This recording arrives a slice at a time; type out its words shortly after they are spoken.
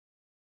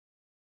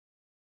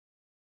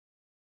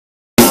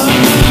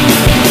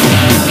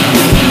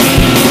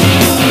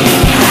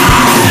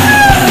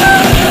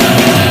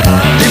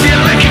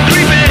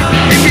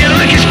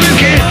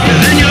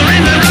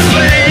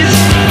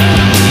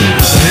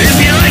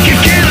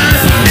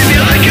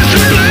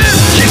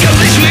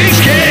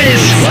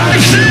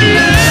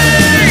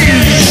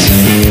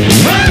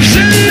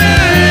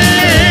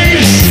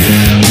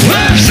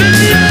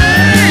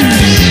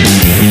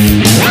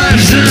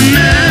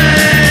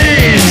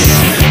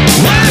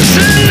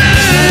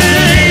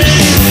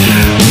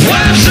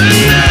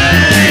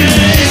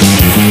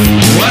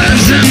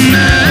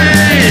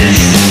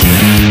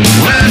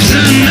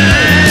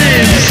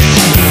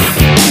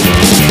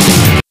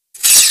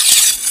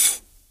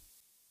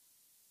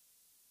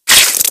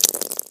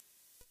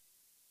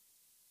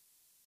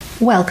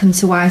Welcome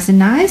to Wives and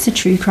Knives, a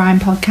true crime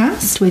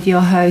podcast with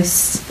your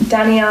hosts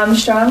Danny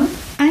Armstrong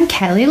and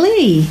Kelly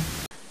Lee.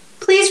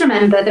 Please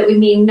remember that we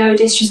mean no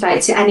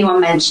disrespect to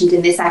anyone mentioned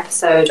in this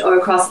episode or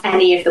across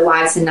any of the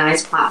Wives and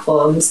Knives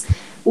platforms.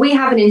 We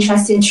have an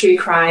interest in true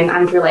crime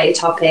and related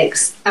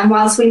topics, and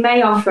whilst we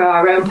may offer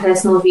our own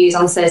personal views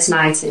on certain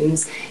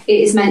items, it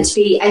is meant to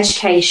be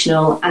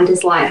educational and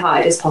as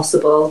light-hearted as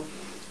possible.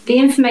 The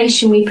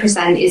information we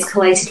present is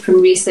collated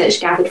from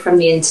research gathered from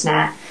the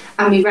internet,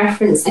 and we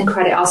reference and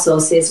credit our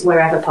sources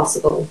wherever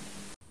possible.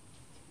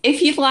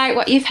 If you've liked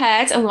what you've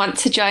heard and want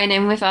to join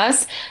in with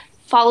us,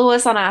 follow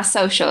us on our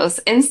socials: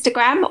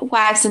 Instagram,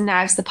 Wives and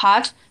Knives the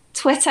Pod,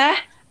 Twitter,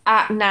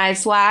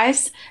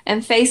 @KnivesWives,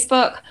 and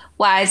Facebook,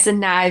 Wives and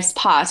Knives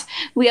Pod.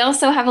 We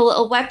also have a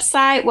little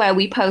website where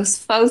we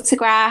post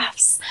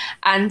photographs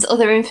and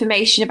other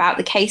information about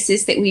the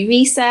cases that we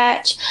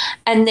research,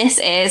 and this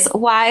is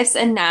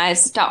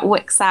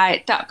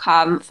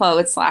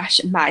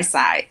wivesandknives.wixsite.com/my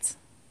site.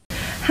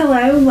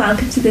 Hello and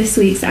welcome to this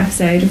week's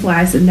episode of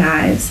Wives and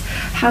Knives.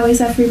 How is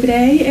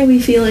everybody? Are we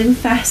feeling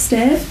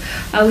festive?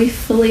 Are we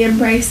fully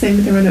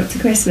embracing the run up to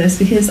Christmas?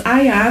 Because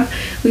I am.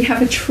 We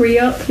have a tree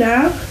up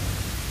now.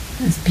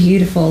 That's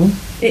beautiful.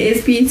 It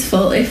is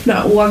beautiful, if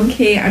not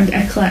wonky and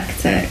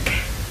eclectic.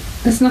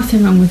 There's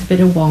nothing wrong with a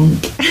bit of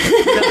wonk.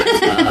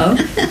 Not at all.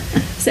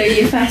 So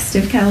you're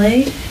festive,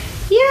 Kelly?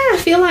 Yeah, I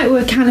feel like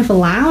we're kind of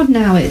allowed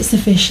now. It's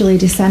officially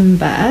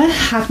December.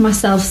 Had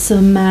myself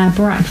some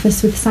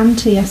breakfast with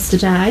Santa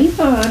yesterday.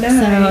 Oh, nice.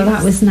 So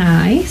that was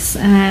nice.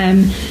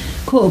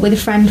 Caught up with a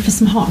friend for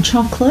some hot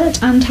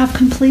chocolate and have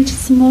completed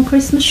some more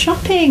Christmas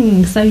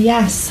shopping. So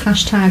yes,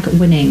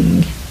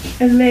 #winning.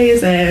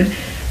 Amazing.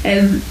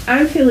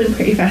 I'm feeling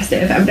pretty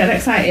festive. I'm dead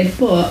excited,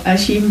 but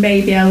as you may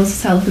be able to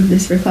tell from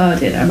this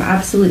recording, I'm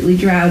absolutely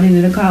drowning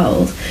in a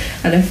cold,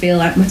 and I feel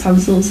like my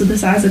tonsils are the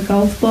size of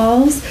golf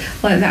balls,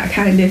 like that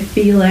kind of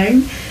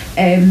feeling,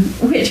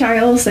 which I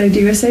also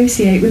do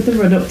associate with the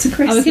run up to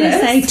Christmas. I was going to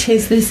say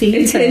 'tis the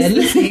season. It is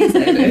the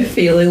season of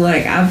feeling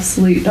like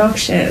absolute dog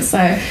shit.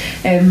 So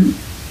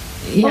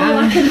all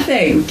I can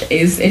think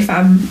is if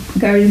I'm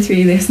going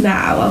through this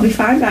now, I'll be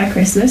fine by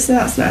Christmas, so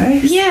that's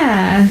nice.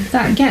 Yeah,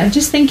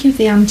 just think of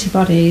the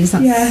antibodies.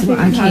 That's what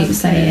I keep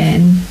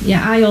saying.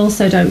 Yeah, I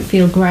also don't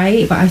feel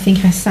great, but I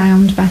think I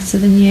sound better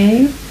than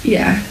you.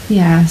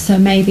 Yeah, so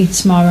maybe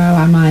tomorrow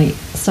I might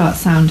start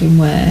sounding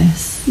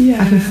worse.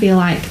 Yeah, I can feel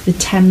like the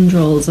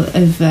tendrils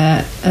of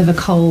a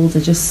cold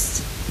are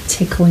just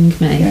tickling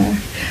me. Yeah,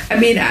 I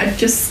mean,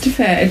 just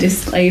for a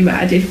disclaimer,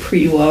 I did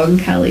pre-warn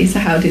Kelly to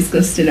how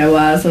disgusting I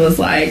was. I was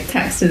like,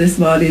 text her this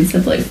morning,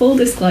 said like, full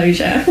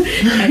disclosure,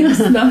 I'm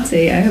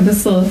snotty, I have a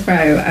sore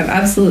throat, I'm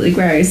absolutely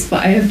gross,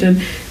 but I have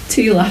done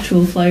 2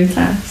 lateral flow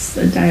tests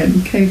and I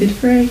am COVID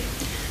free.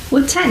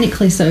 We're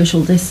technically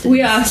social distance.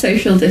 We are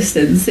social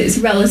distance. It's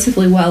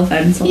relatively well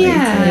ventilated.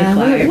 Yeah,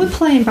 we're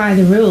playing by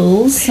the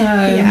rules, so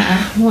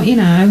yeah. What are you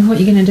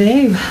going to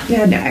do?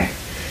 Yeah, no.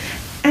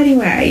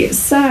 Anyway,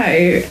 so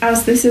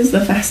as this is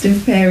the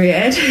festive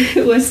period,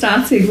 we're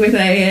starting with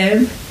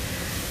a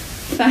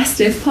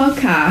festive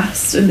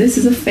podcast, and this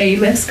is a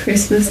famous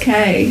Christmas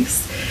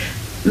case.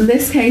 And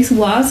this case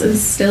was and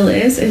still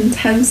is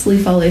intensely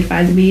followed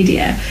by the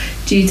media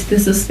due to the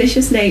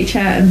suspicious nature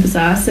and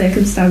bizarre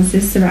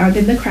circumstances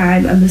surrounding the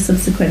crime and the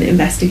subsequent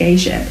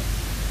investigation.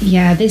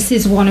 Yeah, this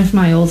is one of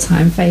my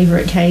all-time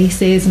favourite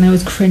cases, and I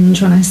always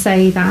cringe when I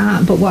say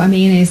that, but what I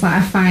mean is, like,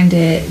 I find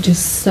it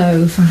just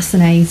so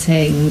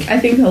fascinating. I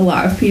think a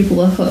lot of people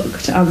are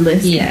hooked on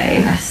this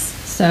case.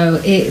 So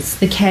it's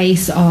the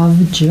case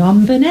of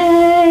John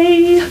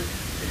Benet.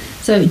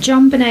 So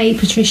John Benet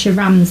Patricia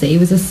Ramsey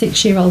was a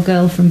 6-year-old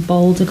girl from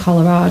Boulder,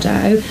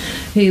 Colorado,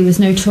 who was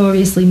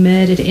notoriously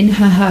murdered in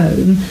her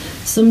home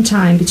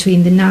sometime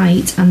between the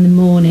night and the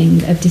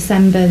morning of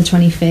December the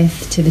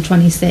 25th to the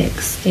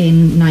 26th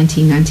in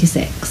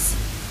 1996.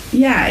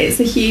 Yeah, it's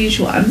a huge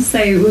one, so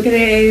we're going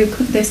to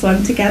cover this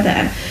one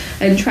together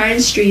and try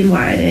and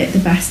streamline it the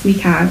best we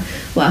can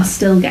while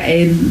still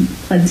getting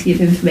plenty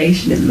of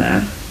information in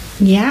there.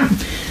 Yeah.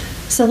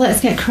 So let's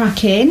get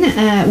cracking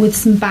with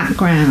some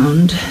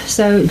background.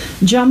 So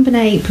John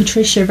Benet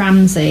Patricia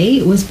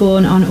Ramsey was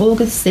born on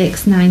August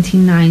 6,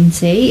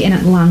 1990 in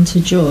Atlanta,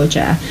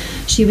 Georgia.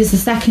 She was the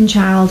second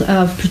child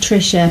of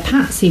Patricia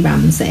Patsy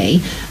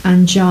Ramsey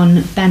and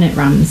John Benet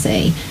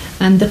Ramsey.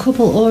 And the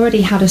couple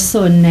already had a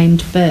son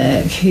named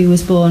Burke, who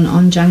was born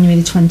on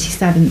January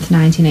 27th,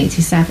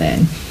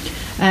 1987.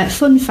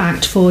 Fun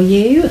fact for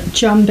you,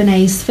 John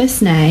Benet's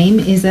first name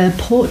is a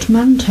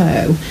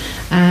portmanteau.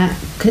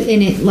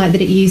 In it, like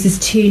that, it uses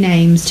 2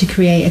 names to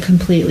create a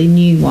completely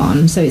new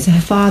one. So it's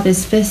her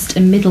father's first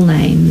and middle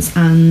names,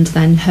 and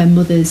then her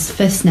mother's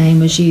first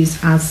name was used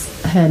as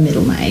her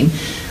middle name,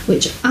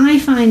 which I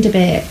find a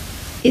bit...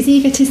 Is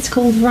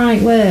egotistical the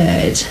right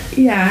word?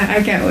 Yeah, I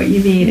get what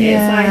you mean. Yeah.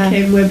 It's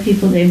like when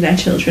people name their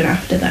children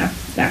after them.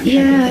 That kind of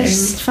thing. I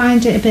just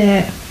find it a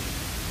bit...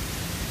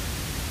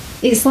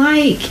 It's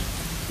like,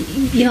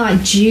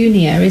 like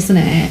Junior, isn't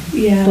it?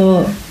 Yeah.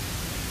 But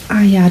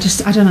I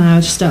don't know,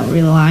 I just don't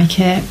really like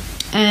it.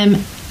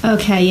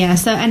 Okay, yeah.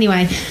 So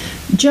anyway,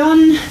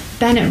 John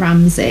Benet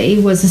Ramsey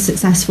was a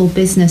successful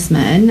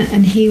businessman,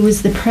 and he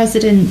was the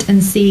president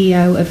and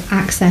CEO of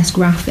Access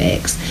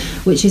Graphics,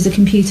 which is a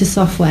computer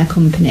software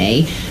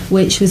company,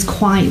 which was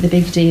quite the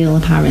big deal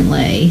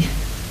apparently.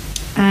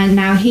 And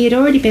now he had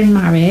already been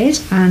married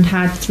and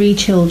had 3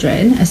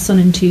 children, a son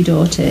and 2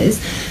 daughters,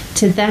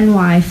 to then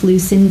wife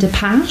Lucinda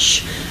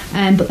Pash.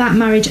 But that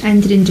marriage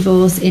ended in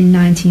divorce in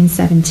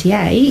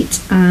 1978,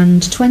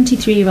 and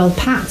 23-year-old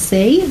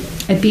Patsy,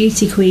 a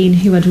beauty queen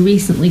who had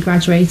recently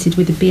graduated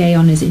with a BA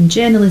Honours in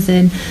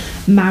journalism,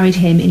 married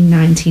him in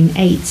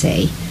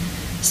 1980.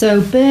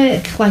 So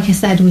Burke, like I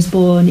said, was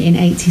born in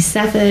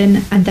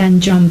 87, and then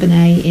John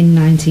Benet in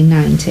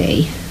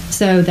 1990.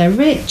 So they're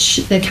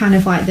rich, they're kind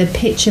of like the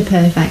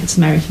picture-perfect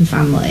American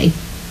family.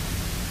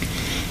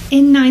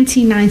 In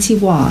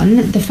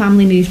 1991, the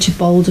family moved to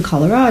Boulder,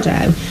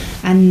 Colorado,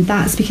 and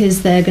that's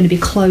because they're going to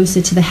be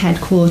closer to the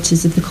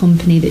headquarters of the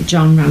company that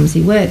John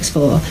Ramsey works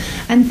for.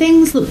 And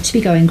things look to be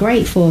going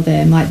great for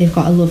them, like they've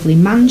got a lovely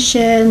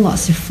mansion,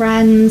 lots of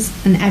friends,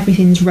 and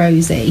everything's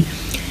rosy.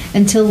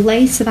 Until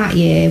later that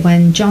year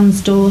when John's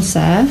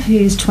daughter,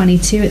 who's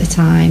 22 at the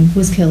time,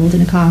 was killed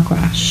in a car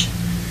crash.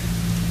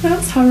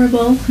 That's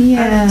horrible.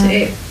 Yeah.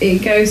 And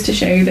it goes to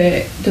show that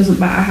it doesn't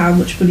matter how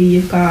much money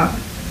you've got,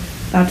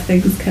 bad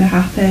things can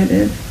happen,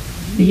 and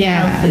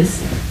health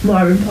is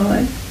more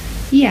important.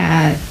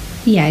 Yeah,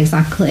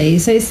 exactly.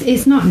 So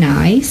it's not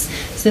nice.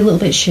 It's a little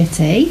bit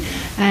shitty.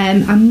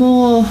 And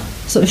more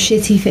sort of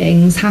shitty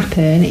things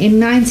happen.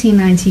 In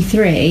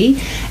 1993,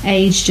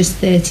 aged just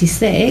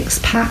 36,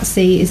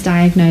 Patsy is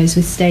diagnosed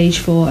with stage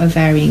 4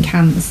 ovarian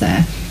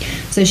cancer.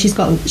 So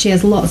she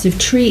has lots of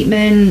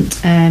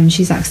treatment.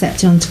 She's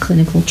accepted onto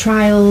clinical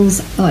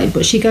trials,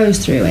 but she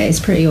goes through it. It's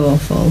pretty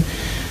awful.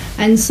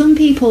 And some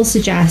people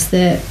suggest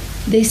that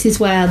this is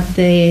where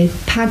the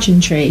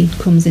pageantry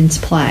comes into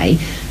play.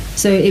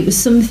 So it was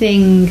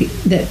something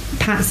that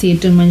Patsy had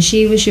done when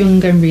she was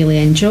younger and really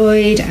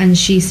enjoyed, and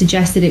she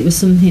suggested it was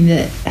something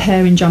that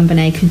her and John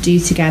Benet could do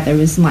together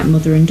as like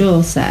mother and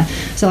daughter.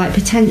 So like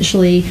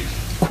potentially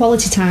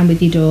quality time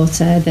with your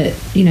daughter that,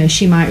 you know,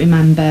 she might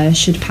remember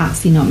should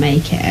Patsy not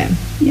make it.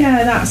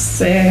 Yeah,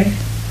 that's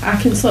I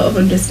can sort of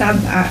understand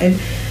that, and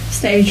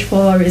stage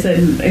 4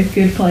 isn't a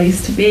good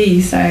place to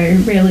be, so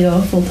really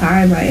awful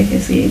time, I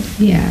assume.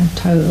 Yeah,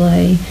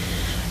 totally.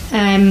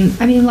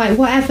 I mean, like,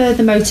 whatever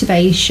the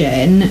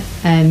motivation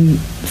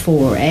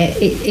for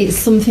it's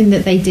something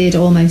that they did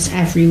almost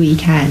every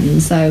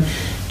weekend. So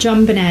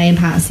John Benet and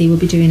Patsy will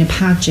be doing a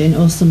pageant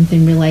or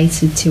something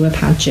related to a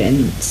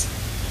pageant.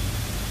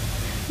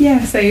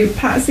 Yeah, so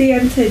Patsy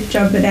entered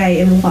John Benet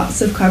in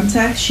lots of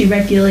contests. She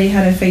regularly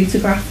had her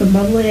photographed for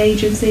modelling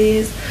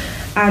agencies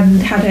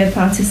and had her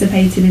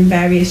participating in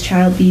various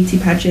child beauty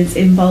pageants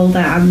in Boulder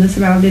and the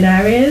surrounding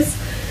areas.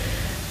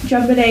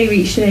 John Benet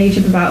reached an age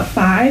of about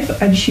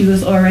 5, and she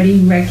was already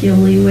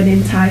regularly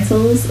winning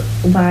titles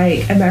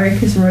like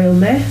America's Royal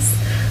Miss,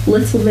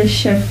 Little Miss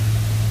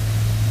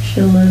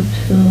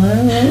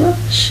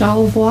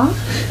Charlevoix,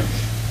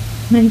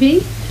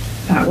 maybe?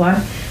 That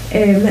one.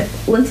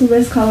 Little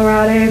Miss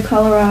Colorado,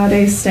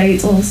 Colorado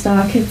State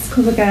All-Star Kids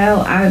Cover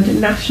Girl, and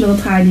National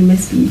Tiny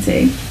Miss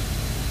Beauty.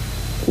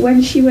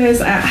 When she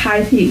was at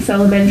High Peaks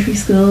Elementary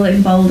School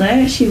in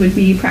Boulder, she would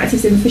be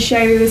practicing for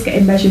shows,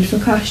 getting measured for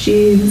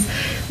costumes.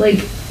 Like,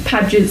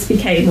 pageants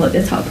became like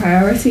the top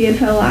priority in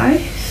her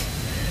life.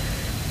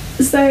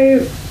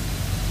 So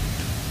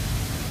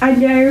I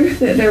know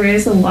that there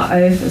is a lot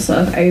of sort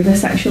of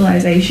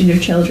over-sexualisation of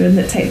children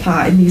that take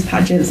part in these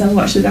pageants. I've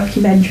watched the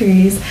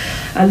documentaries,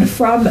 and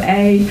from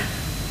a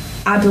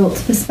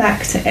adult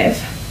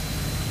perspective,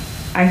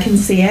 I can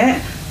see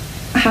it.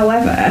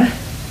 However,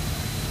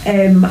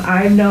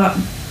 I'm not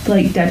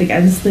like dead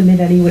against them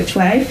in any which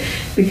way,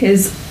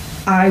 because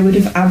I would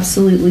have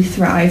absolutely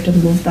thrived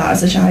and loved that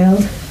as a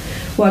child.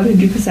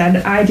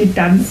 100%. I did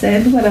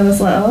dancing when I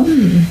was little,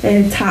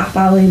 tap,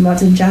 ballet,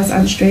 modern, jazz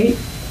and street.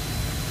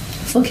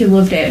 Fucking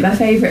loved it. My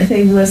favourite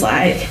thing was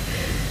like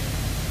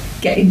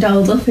getting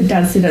dolled up and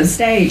dancing on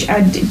stage,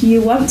 and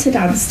you want to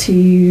dance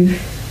to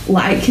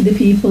like the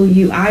people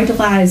you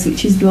idolise,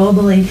 which is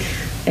normally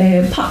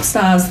pop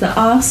stars that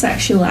are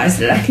sexualised,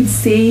 and I can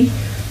see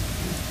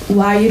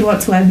why you'd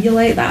want to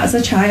emulate that as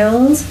a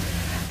child.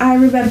 I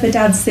remember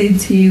dancing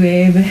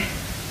to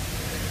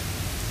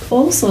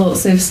all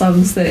sorts of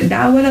songs that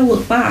now when I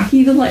look back,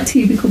 even like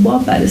Two Become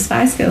One by the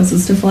Spice Girls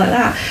and stuff like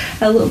that,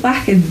 I look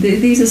back and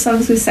these are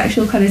songs with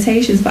sexual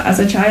connotations, but as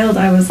a child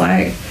I was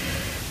like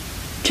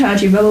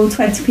charging my mum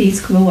 20p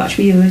to come and watch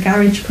me in the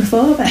garage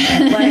perform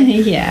it. Like,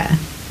 yeah.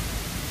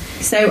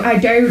 So I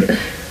don't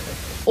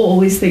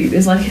always think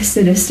there's like a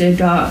sinister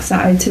dark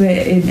side to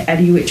it in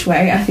any which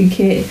way. I think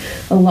a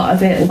lot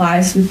of it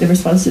lies with the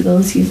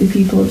responsibility of the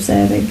people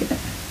observing it.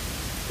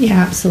 Yeah,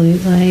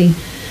 absolutely.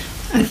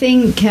 I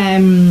think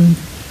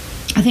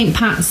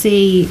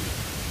Patsy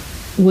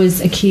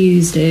was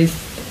accused of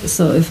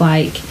sort of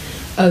like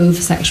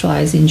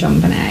over-sexualising John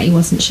Benet,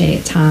 wasn't she,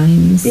 at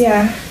times?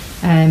 Yeah.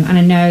 And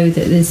I know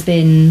that there's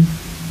been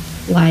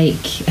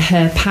like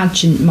her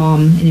pageant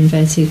mom, in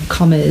inverted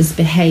commas,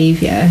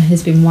 behaviour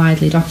has been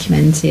widely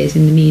documented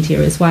in the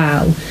media as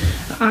well.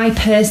 I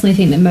personally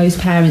think that most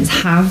parents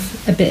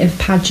have a bit of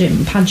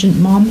pageant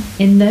mom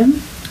in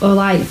them, or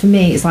like for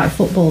me it's like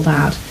football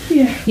dad.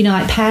 Yeah. You know,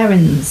 like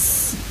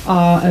parents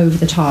are over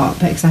the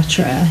top,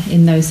 etc.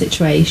 in those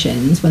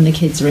situations when the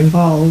kids are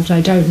involved.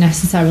 I don't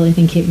necessarily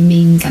think it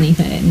means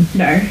anything.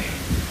 No,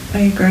 I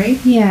agree.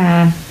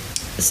 Yeah.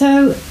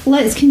 So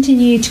let's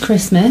continue to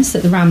Christmas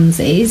at the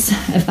Ramseys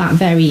of that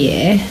very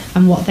year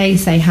and what they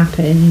say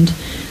happened.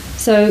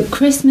 So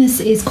Christmas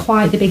is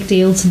quite the big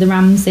deal to the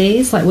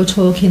Ramseys. Like, we're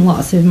talking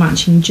lots of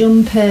matching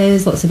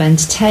jumpers, lots of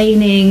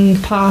entertaining,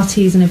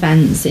 parties and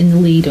events in the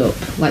lead up,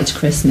 like, to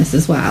Christmas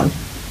as well.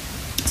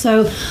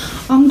 So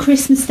on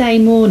Christmas Day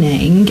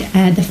morning,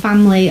 the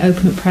family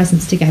open up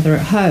presents together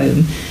at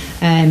home.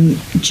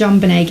 John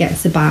Benet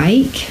gets a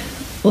bike.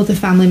 Other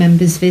family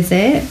members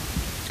visit.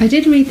 I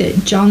did read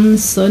that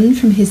John's son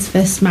from his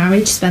first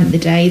marriage spent the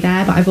day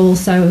there, but I've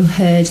also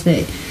heard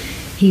that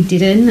he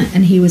didn't,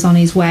 and he was on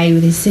his way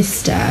with his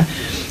sister.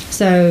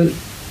 So,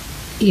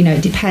 you know,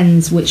 it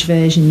depends which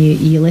version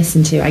you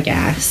listen to, I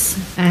guess.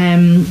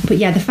 But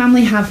yeah, the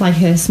family have like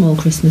a small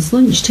Christmas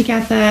lunch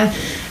together,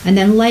 and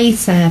then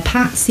later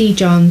Patsy,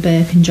 John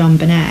Burke and John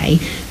Benet,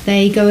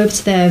 they go over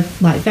to their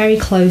like very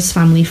close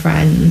family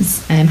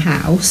friends'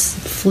 house,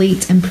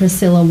 Fleet and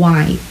Priscilla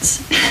White,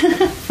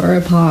 for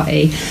a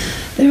party.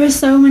 There are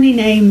so many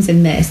names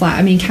in this. Like,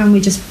 I mean, can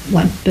we just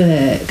like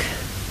Burke?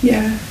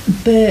 Yeah.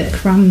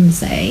 Burke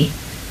Ramsey.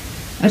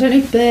 I don't know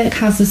if Burke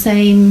has the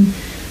same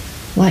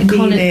like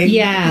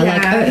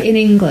like in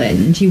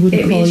England you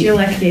wouldn't it call means you're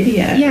like an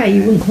idiot. Yeah,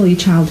 you wouldn't call your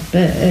child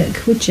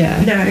Burke, would you?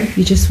 No,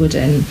 you just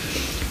wouldn't.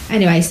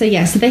 Anyway, so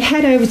yeah, so they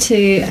head over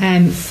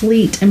to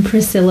Fleet and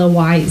Priscilla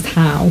White's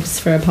house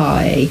for a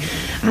party,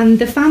 and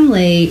the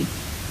family,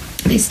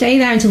 they stay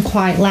there until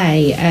quite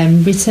late,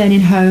 returning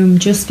home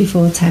just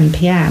before 10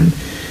 p.m.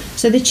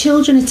 So the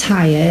children are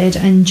tired,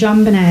 and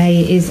John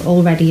Benet is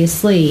already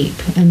asleep,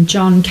 and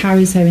John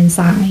carries her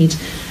inside,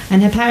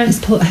 and her parents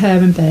put her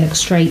and Burke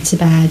straight to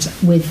bed,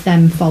 with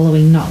them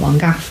following not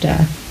long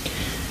after.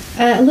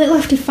 A little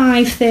after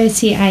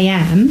 5:30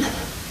 a.m.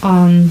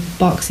 on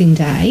Boxing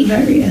Day.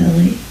 Very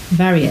early.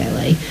 Very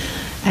early.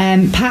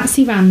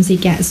 Patsy Ramsey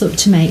gets up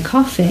to make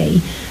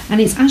coffee, and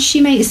it's as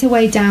she makes her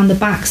way down the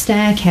back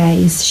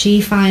staircase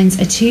she finds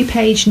a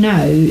 2-page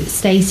note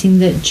stating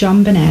that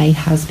John Benet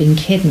has been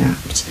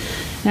kidnapped.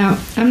 Now,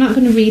 I'm not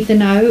going to read the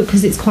note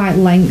because it's quite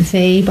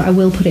lengthy, but I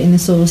will put it in the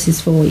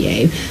sources for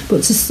you.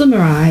 But to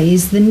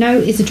summarise, the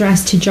note is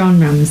addressed to John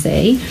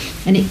Ramsey,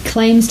 and it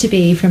claims to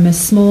be from a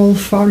small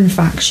foreign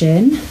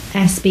faction,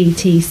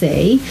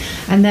 SBTC,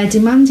 and they're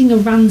demanding a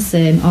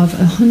ransom of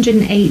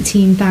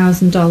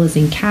 $118,000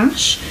 in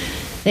cash.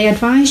 They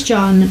advise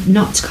John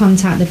not to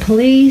contact the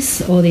police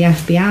or the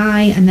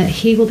FBI, and that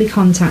he will be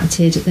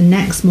contacted the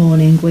next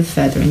morning with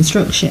further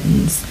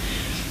instructions.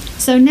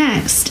 So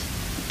next,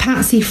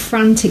 Patsy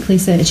frantically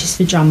searches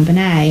for John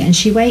Benet, and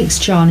she wakes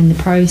John in the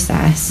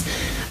process,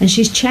 and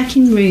she's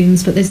checking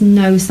rooms, but there's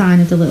no sign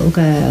of the little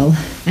girl.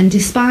 And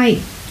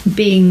despite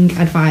being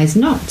advised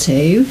not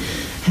to,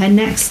 her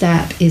next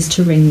step is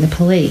to ring the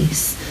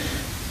police.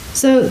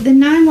 So the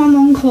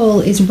 911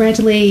 call is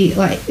readily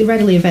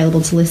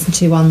available to listen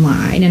to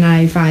online, and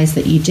I advise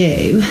that you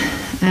do.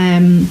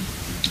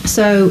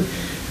 So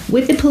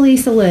with the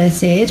police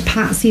alerted,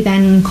 Patsy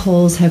then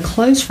calls her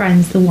close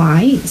friends, the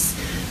Whites.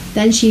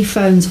 Then she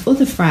phones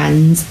other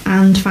friends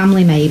and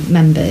family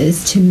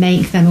members to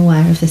make them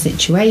aware of the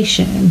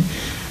situation.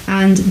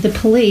 And the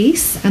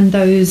police and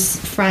those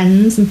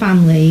friends and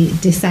family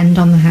descend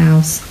on the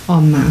house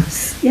en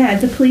masse. Yeah,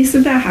 the police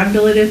and their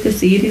handling of the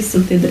scene is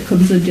something that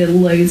comes under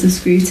loads of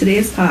scrutiny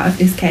as part of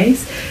this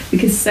case,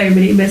 because so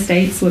many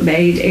mistakes were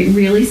made. It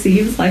really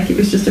seems like it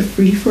was just a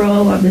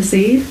free-for-all on the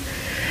scene.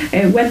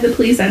 When the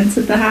police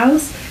entered the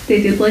house,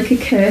 they did like a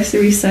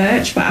cursory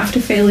search, but after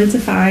failing to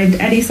find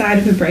any sign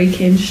of a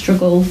break-in,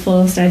 struggle,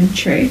 forced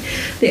entry,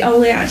 they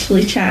only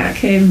actually check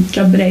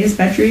John Benet's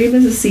bedroom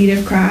as a scene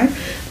of crime.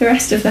 The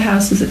rest of the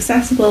house was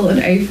accessible and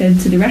open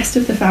to the rest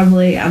of the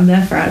family and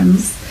their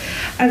friends,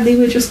 and they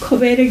were just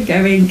coming and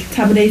going,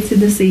 contaminating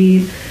the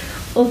scene.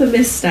 Other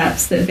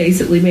missteps that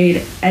basically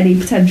made any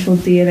potential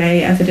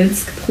DNA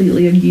evidence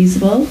completely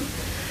unusable.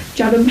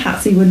 John and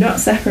Patsy were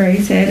not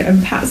separated,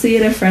 and Patsy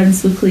and her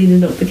friends were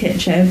cleaning up the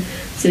kitchen,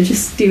 so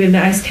just doing a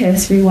nice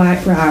cursory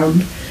wipe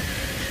round.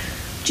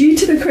 Due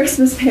to the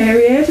Christmas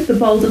period, the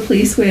Boulder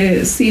police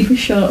were super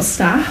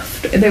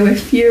short-staffed. There were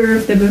fewer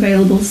of them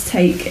available to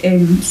take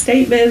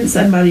statements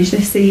and manage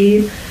the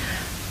scene,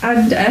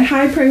 and a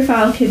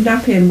high-profile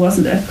kidnapping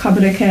wasn't a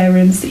common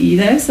occurrence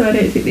either, so I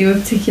don't think they were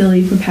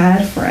particularly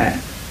prepared for it.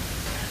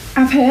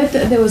 I've heard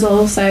that there was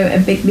also a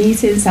big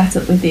meeting set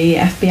up with the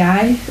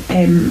FBI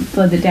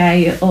for the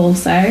day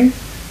also.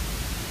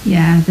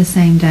 Yeah, the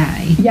same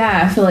day.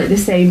 Yeah, I feel like the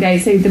same day.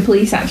 So the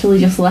police actually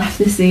just left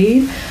the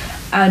scene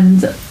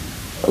and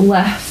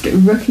left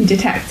rookie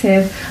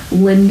detective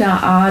Linda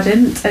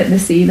Ardent at the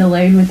scene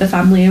alone with the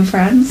family and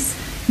friends.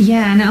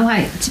 Yeah, and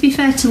like, to be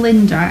fair to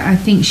Linda, I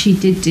think she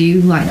did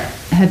do like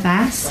her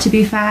best, to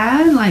be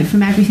fair. Like,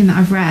 from everything that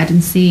I've read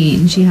and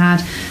seen, she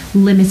had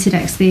limited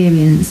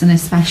experience, and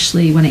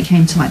especially when it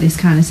came to like this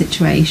kind of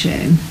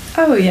situation.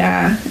 Oh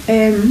yeah.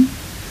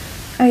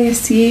 I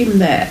assume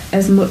that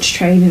as much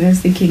training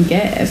as they can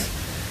give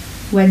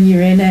when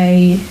you're in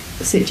a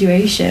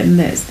situation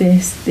that's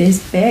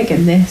this big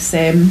and this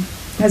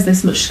has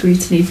this much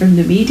scrutiny from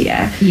the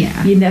media,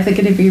 you're never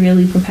going to be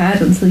really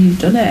prepared until you've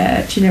done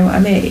it. Do you know what I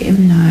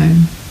mean?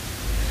 No.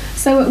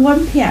 So at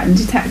 1 p.m,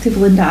 Detective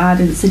Linda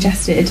Ardent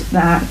suggested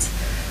that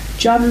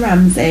John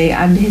Ramsey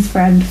and his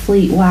friend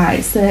Fleet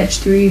White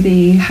searched through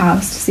the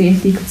house to see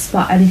if they could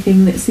spot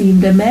anything that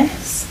seemed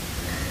amiss.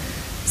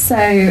 So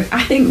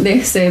I think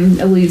this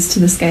alludes to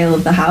the scale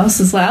of the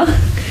house as well.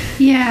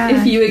 Yeah.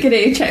 If you were going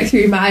to check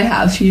through my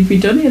house, you'd be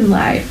done in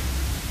like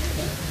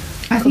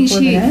I think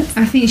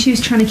she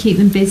was trying to keep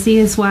them busy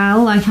as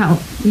well. Like, how,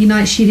 you know,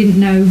 like she didn't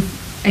know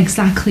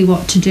exactly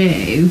what to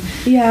do.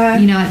 Yeah.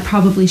 You know, like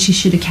probably she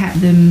should have kept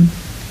them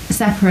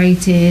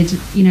separated,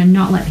 you know,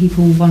 not let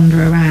people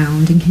wander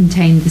around and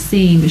contain the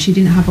scene, but she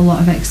didn't have a lot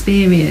of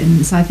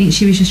experience. I think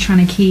she was just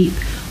trying to keep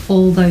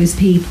all those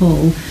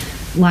people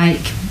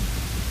like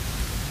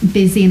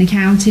busy and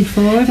accounted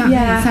for, if that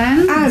makes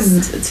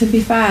sense. And to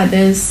be fair,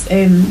 there's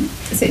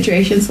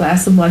situations where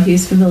someone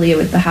who's familiar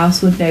with the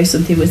house would know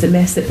something was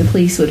amiss that the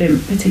police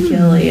wouldn't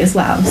particularly as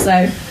well.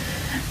 So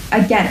I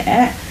get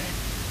it.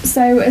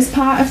 So as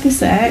part of the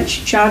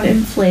search, John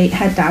and Fleet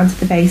head down to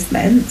the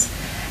basement,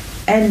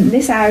 and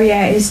this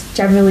area is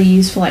generally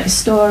used for like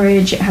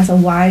storage. It has a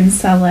wine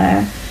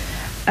cellar,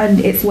 and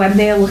it's when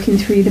they are looking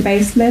through the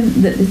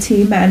basement that the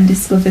two men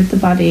discovered the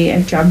body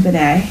of John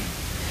Benet.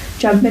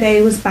 John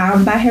Benet was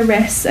bound by her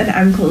wrists and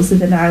ankles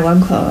with a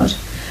nylon cord,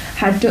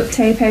 had duct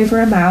tape over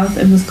her mouth,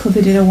 and was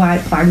covered in a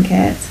white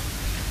blanket.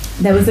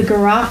 There was a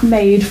garrote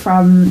made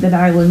from the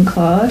nylon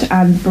cord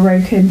and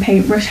broken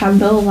paintbrush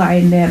handle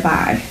lying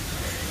nearby.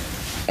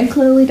 A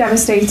clearly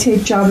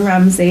devastated John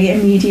Ramsey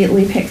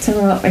immediately picked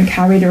her up and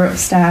carried her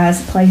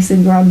upstairs,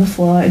 placing her on the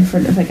floor in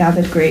front of a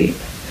gathered group.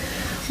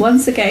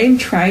 Once again,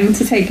 trying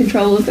to take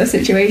control of the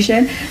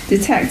situation,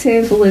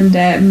 Detective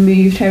Linda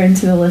moved her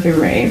into the living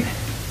room.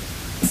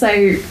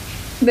 So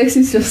this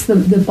is just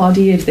the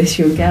body of this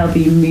young girl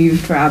being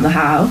moved around the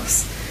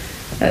house.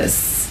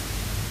 That's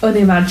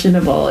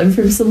unimaginable. And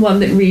from someone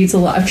that reads a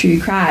lot of true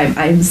crime,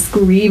 I'm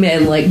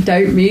screaming, like,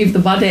 don't move the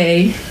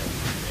body.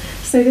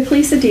 So the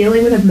police are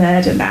dealing with a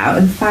murder now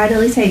and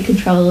finally take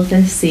control of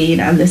the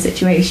scene and the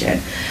situation.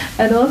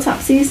 An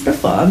autopsy is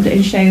performed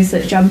and shows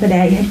that John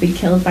Benet had been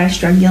killed by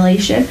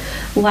strangulation,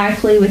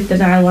 likely with the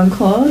nylon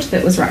cord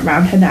that was wrapped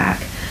around her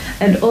neck,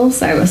 and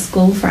also a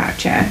skull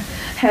fracture.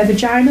 Her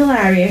vaginal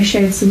area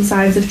showed some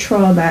signs of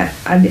trauma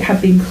and it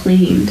had been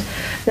cleaned.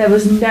 There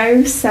was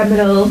no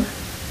seminal...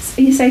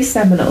 You say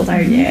seminal,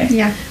 don't you?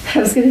 Yeah. I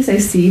was going to say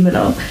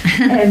seminal.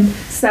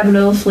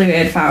 Seminal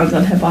fluid found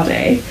on her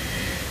body.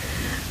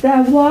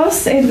 There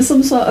was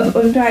some sort of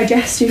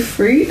undigested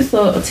fruit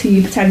thought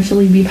to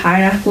potentially be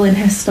pineapple in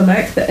her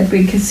stomach that had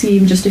been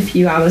consumed just a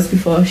few hours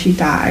before she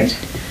died.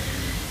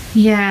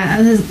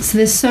 Yeah, so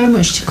there's so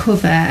much to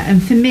cover,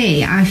 and for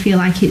me, I feel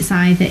like it's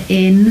either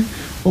in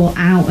or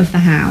out of the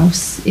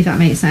house, if that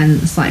makes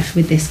sense, like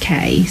with this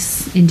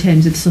case, in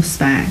terms of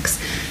suspects.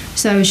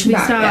 So should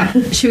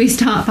we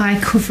start by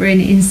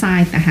covering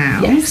inside the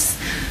house? Yes.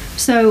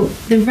 So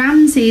the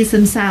Ramseys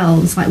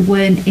themselves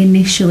weren't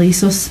initially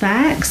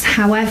suspects.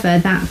 However,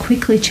 that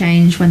quickly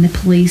changed when the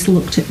police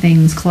looked at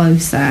things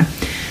closer.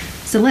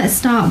 So let's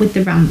start with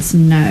the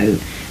ransom note.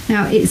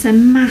 Now, it's a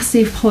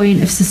massive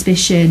point of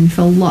suspicion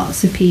for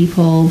lots of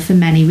people for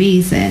many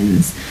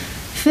reasons.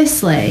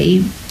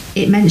 Firstly,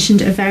 it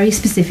mentioned a very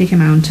specific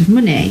amount of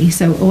money,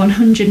 so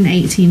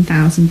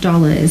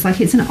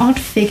 $118,000. It's an odd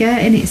figure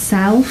in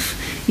itself,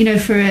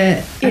 for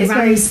a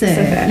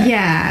ransom.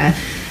 Yeah.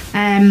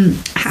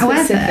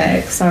 However,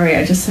 specific. Sorry,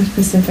 I just said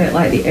specific,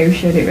 like the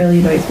ocean. It really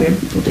annoys me when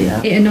people do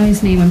that. It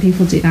annoys me when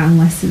people do that,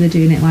 unless they're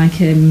doing it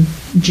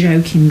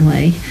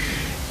jokingly.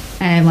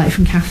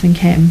 From Kath and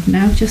Kim.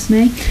 No, just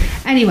me.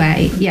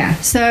 Anyway, yeah,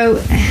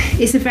 so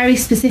it's a very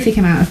specific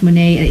amount of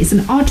money. It's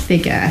an odd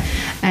figure,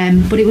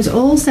 but it was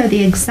also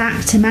the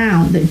exact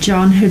amount that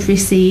John had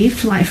received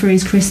for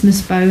his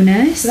Christmas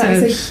bonus.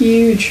 That's a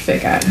huge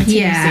figure to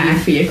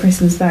receive for your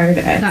Christmas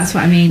bonus. That's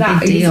what I mean,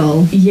 that big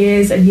deal.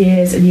 Years and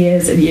years and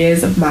years and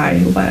years of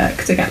my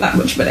work to get that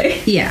much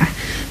money. Yeah,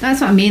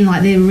 that's what I mean.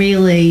 They're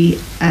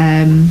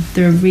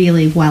a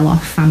really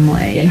well-off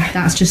family. Yeah.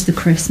 That's just the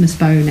Christmas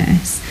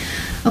bonus.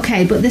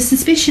 Okay, but the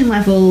suspicion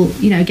level,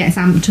 gets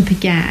amped up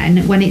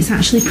again when it's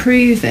actually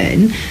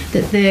proven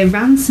that the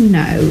ransom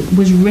note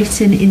was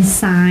written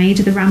inside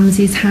the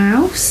Ramsey's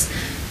house.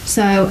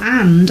 So,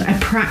 and a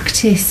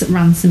practice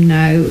ransom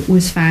note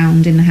was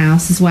found in the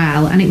house as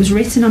well, and it was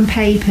written on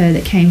paper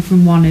that came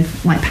from one of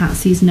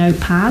Patsy's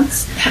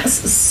notepads. That's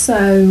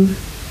so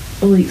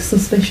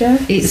suspicious.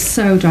 It's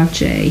so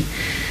dodgy.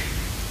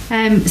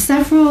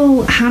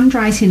 Several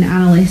handwriting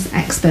analyst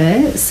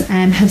experts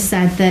have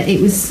said that it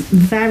was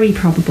very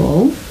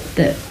probable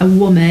that a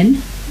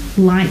woman,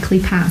 likely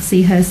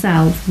Patsy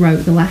herself,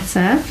 wrote the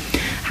letter.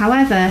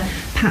 However,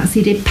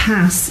 Patsy did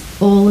pass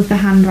all of the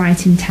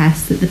handwriting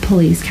tests that the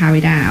police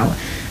carried out.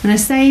 And I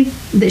say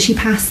that she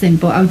passed them,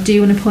 but I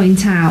do want to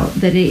point out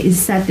that it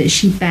is said that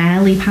she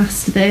barely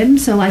passed them.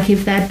 So, like,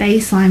 if their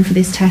baseline for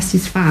this test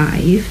is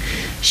 5,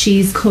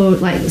 she's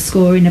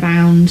scoring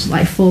around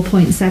like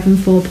 4.7,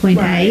 4.8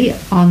 Right.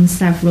 on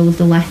several of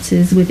the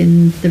letters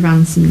within the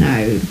ransom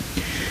note.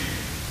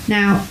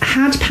 Now,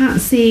 did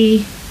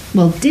Patsy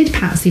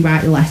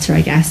write the letter,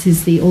 I guess,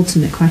 is the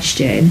ultimate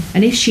question.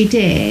 And if she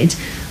did,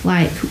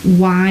 like,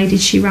 why did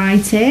she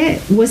write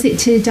it? Was it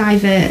to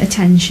divert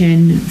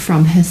attention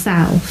from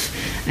herself?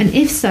 And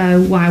if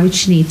so, why would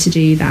she need to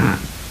do that?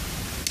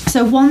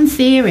 So one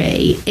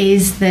theory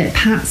is that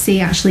Patsy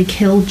actually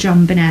killed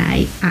John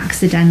Benet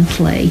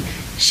accidentally.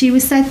 She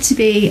was said to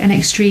be an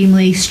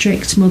extremely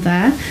strict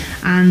mother,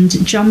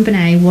 and John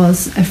Benet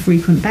was a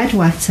frequent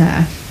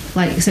bedwetter.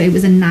 So it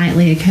was a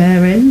nightly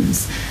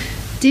occurrence.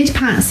 Did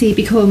Patsy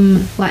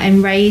become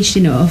enraged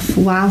enough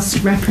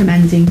whilst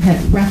reprimanding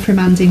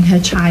her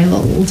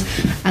child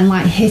and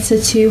hit her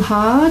too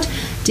hard?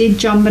 Did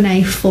John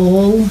Benet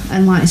fall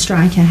and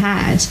strike her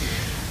head?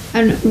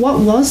 And what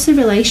was the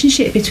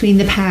relationship between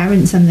the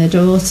parents and their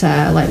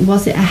daughter?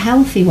 Was it a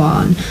healthy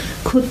one?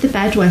 Could the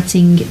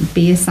bedwetting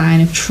be a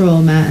sign of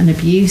trauma and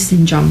abuse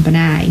in John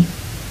Benet?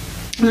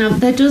 Now,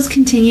 there does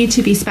continue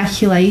to be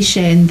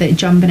speculation that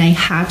John Benet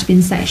had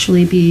been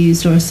sexually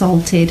abused or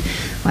assaulted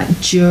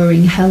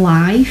during her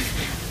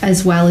life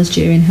as well as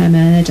during her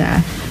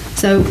murder.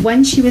 So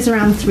when she was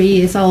around 3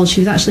 years old,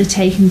 she was actually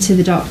taken to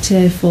the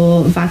doctor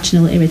for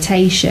vaginal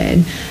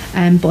irritation,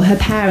 but her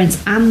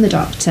parents and the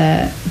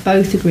doctor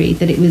both agreed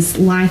that it was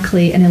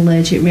likely an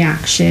allergic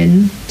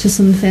reaction to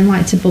something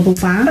to bubble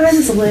bath. I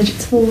was allergic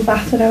to bubble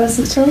bath when I was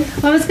little.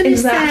 I was going to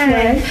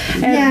say,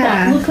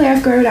 yeah. But luckily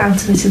I've grown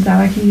out of it and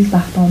now I can use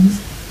bath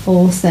bombs.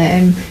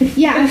 Awesome.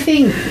 Yeah, I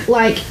think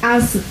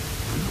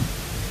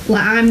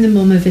I'm the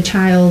mum of a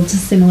child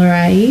similar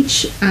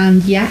age,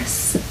 and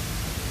yes,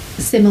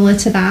 similar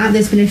to that,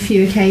 there's been a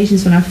few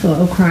occasions when I've thought,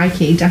 oh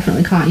crikey,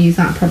 definitely can't use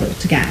that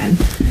product again.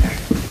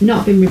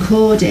 Not been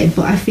recorded,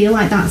 but I feel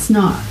like that's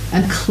not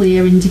a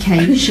clear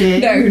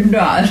indication. No,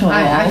 not at all.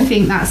 I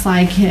think that's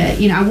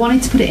I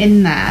wanted to put it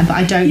in there, but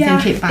I don't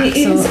think it backs up. It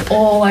is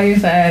all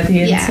over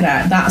the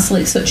internet. That's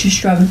such a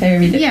strong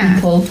theory that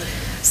people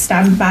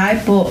stand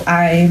by, but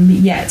I'm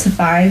yet to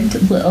find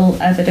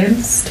little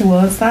evidence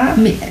towards that.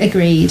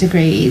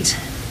 Agreed.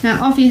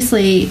 Now,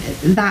 obviously,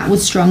 that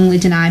was strongly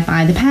denied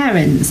by the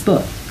parents,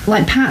 but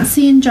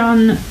Patsy and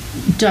John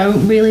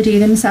don't really do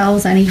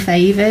themselves any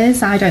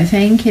favours, I don't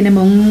think, in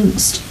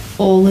amongst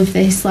all of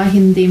this,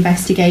 in the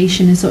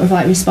investigation and sort of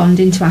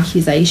responding to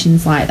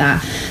accusations like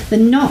that. They're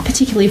not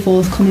particularly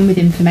forthcoming with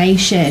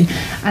information,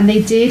 and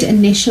they did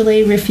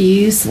initially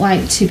refuse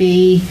to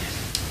be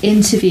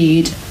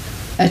interviewed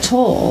at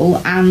all,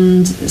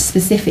 and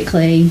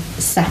specifically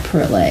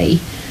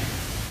separately.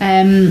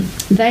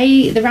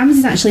 The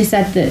Ramseys actually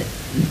said that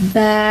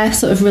their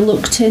sort of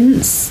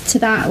reluctance to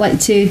that,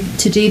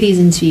 to do these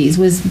interviews,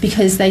 was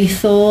because they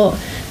thought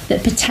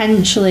that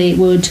potentially it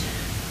would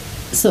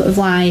sort of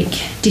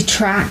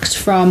detract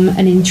from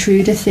an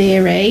intruder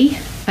theory,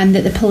 and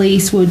that the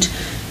police would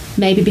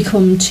maybe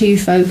become too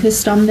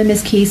focused on them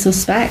as key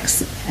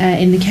suspects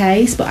in the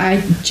case. But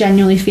I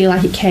genuinely feel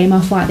like it came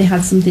off like they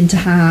had something to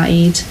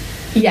hide.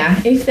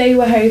 Yeah, if they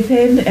were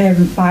hoping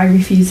by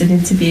refusing an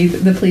interview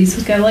that the police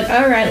would go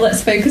alright,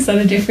 let's focus on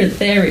a different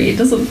theory, it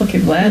doesn't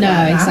fucking work.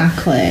 No,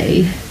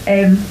 exactly.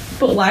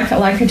 But like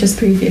I just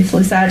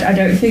previously said, I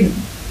don't think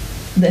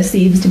there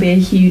seems to be a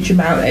huge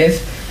amount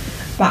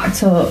of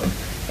backed up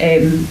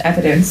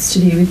evidence to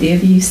do with the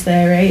abuse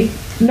theory.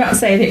 I'm not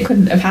saying it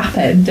couldn't have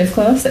happened, of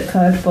course it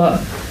could,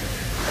 but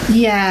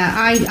yeah,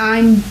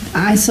 I'm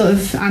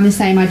the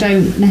same. I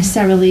don't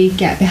necessarily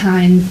get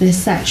behind the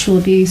sexual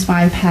abuse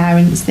by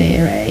parents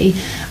theory.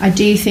 I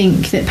do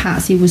think that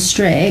Patsy was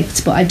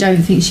strict, but I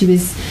don't think she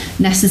was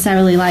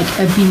necessarily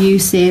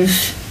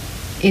abusive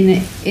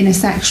in a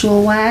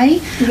sexual way.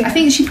 Yeah. I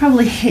think she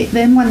probably hit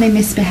them when they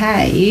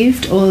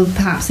misbehaved, or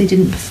perhaps they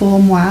didn't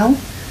perform well.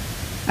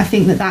 I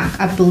think that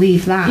I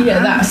believe that. Yeah,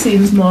 that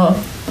seems more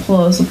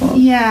plausible.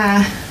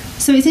 Yeah.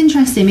 So it's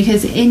interesting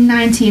because in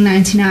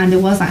 1999 there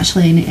was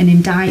actually an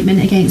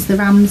indictment against the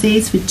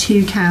Ramseys for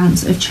 2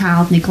 counts of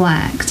child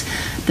neglect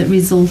that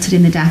resulted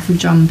in the death of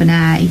John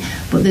Benet,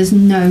 but there's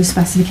no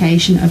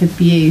specification of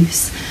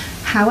abuse.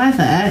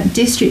 However,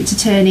 District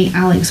Attorney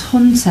Alex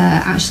Hunter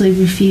actually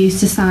refused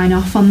to sign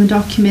off on the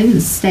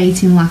documents,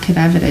 stating lack of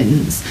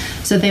evidence.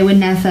 So they were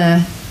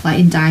never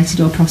indicted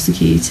or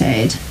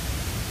prosecuted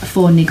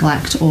for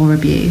neglect or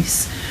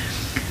abuse.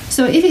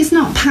 So if it's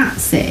not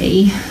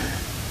Patsy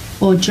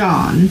or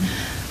John,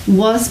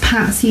 was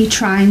Patsy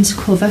trying to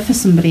cover for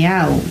somebody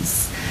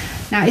else?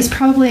 Now, it's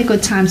probably a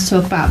good time to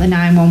talk about the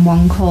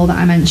 911 call that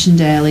I mentioned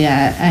earlier,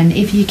 and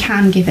if you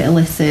can give it a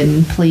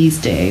listen, please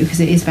do, because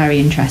it is very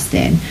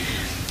interesting.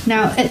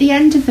 Now, at the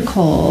end of the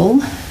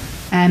call,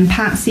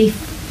 Patsy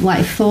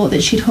thought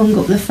that she'd hung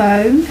up the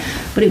phone,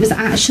 but it was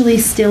actually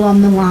still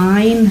on the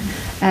line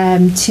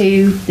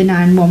to the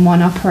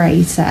 911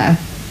 operator,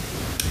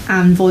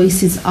 and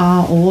voices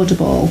are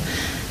audible.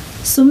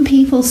 Some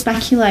people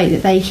speculate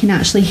that they can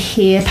actually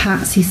hear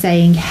Patsy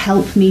saying,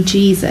 "Help me,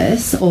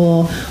 Jesus,"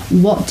 or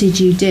 "What did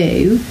you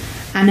do?"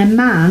 and a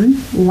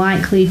man,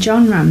 likely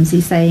John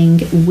Ramsey,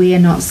 saying, "We're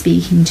not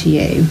speaking to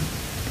you."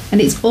 And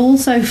it's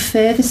also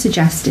further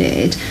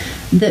suggested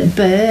that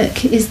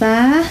Burke is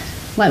there,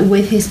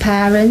 with his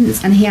parents,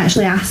 and he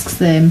actually asks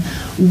them,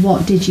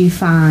 "What did you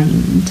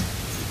find?"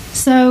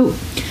 So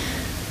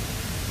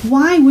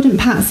why wouldn't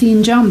Patsy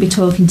and John be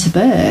talking to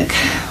Burke?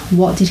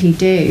 What did he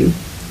do?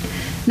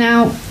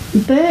 Now,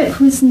 Burke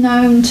was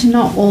known to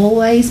not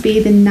always be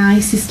the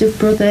nicest of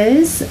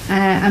brothers,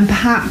 and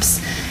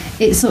perhaps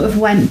it sort of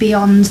went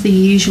beyond the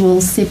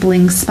usual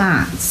sibling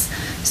spats.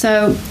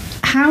 So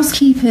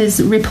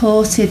housekeepers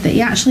reported that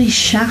he actually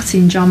shat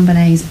in John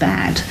Benet's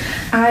bed.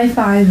 I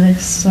find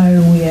this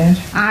so weird.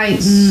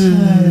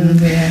 So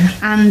weird.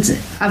 And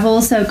I've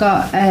also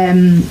got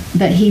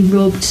that he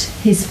rubbed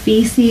his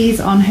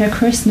feces on her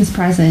Christmas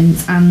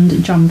presents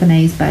and John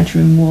Benet's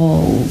bedroom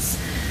walls.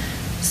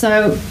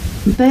 So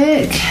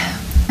Burke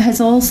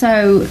has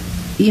also,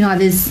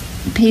 there's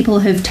people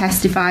have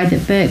testified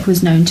that Burke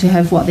was known to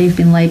have what they've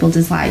been labelled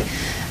as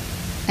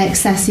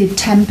excessive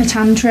temper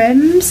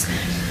tantrums,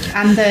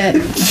 and that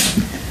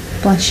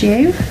bless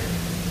you,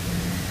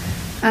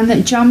 and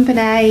that John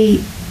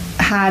Benet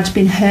had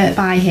been hurt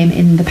by him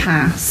in the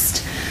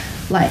past.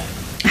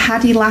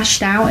 Had he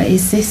lashed out at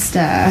his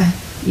sister,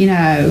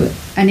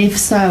 and if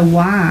so,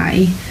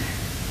 why?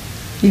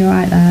 You're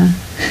right there.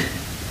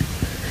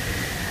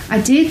 I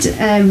did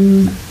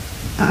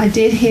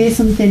hear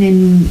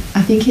something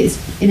I think it's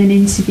in an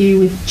interview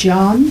with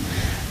John,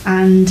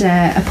 and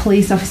a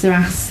police officer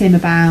asks him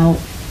about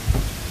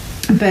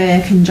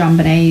Burke and John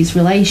Benet's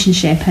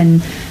relationship,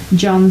 and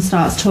John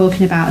starts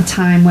talking about a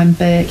time when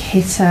Burke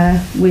hit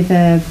her with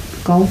a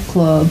golf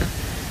club,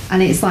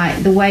 and it's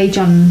the way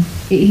John,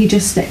 he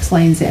just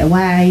explains it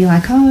away,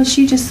 oh,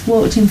 she just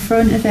walked in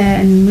front of it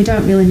and we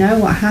don't really know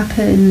what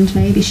happened,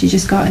 maybe she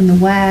just got in the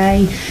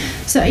way.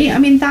 So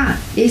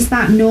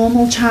that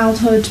normal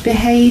childhood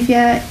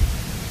behaviour?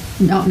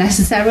 Not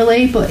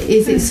necessarily, but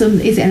is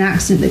it an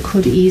accident that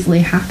could easily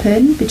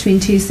happen between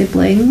two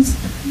siblings?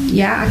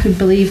 Yeah, I could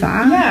believe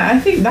that. Yeah, I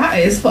think that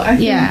is, but I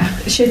think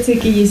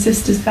shitting in your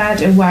sister's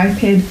bed and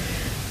wiping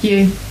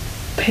your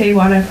poo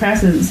on her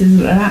presents isn't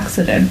an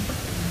accident.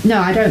 No,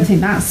 I don't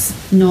think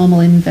that's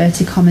normal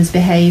inverted commas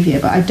behaviour,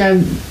 but I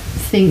don't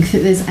think that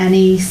there's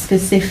any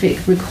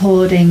specific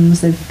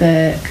recordings of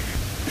Burke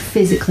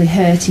physically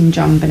hurting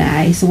John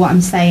Benet. So what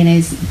I'm saying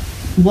is,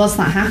 was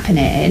that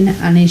happening,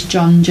 and is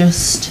John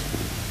just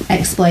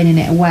explaining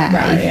it away?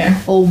 Right,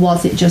 yeah. Or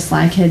was it just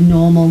a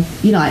normal,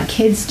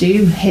 kids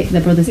do hit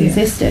their brothers and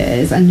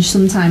sisters, and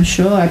sometimes,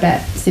 sure, I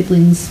bet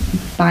siblings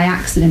by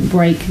accident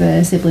break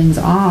their siblings'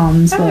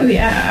 arms, but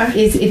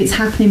if it's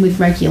happening with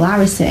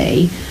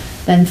regularity,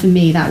 then for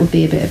me that would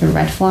be a bit of a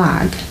red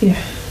flag.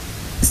 Yeah.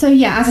 So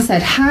as I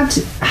said,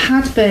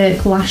 had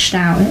Burke lashed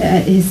out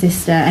at his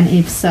sister, and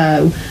if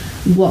so,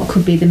 what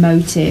could be the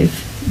motive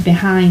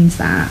behind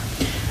that?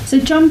 So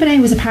John Benet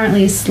was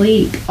apparently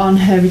asleep on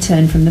her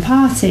return from the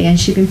party, and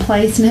she'd been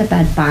placed in her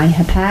bed by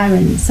her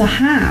parents. So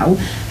how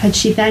had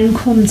she then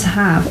come to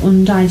have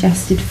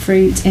undigested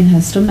fruit in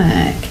her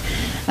stomach?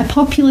 A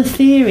popular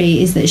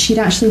theory is that she'd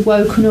actually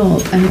woken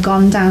up and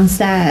gone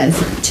downstairs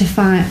to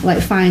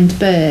find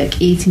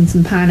Burke eating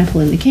some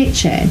pineapple in the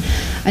kitchen,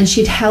 and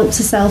she'd helped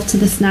herself to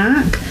the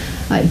snack.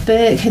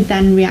 Burke had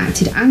then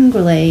reacted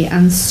angrily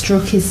and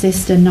struck his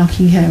sister,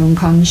 knocking her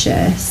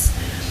unconscious.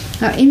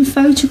 Now, in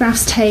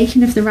photographs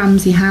taken of the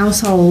Ramsey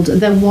household,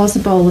 there was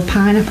a bowl of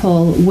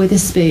pineapple with a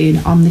spoon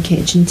on the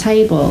kitchen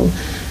table.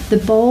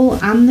 The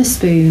bowl and the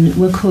spoon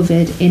were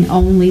covered in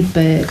only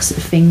Burke's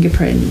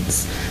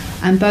fingerprints.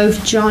 And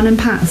both John and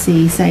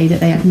Patsy say that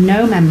they had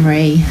no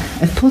memory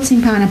of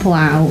putting pineapple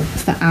out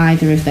for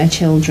either of their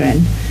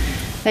children.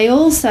 They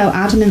also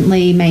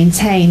adamantly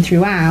maintain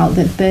throughout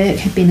that Burke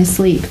had been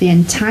asleep the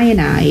entire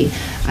night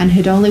and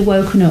had only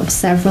woken up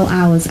several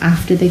hours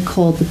after they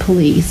called the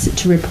police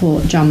to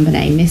report John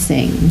Benet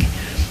missing.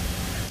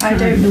 I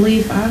don't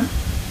believe that.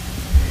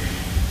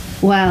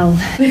 Well,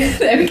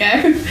 there we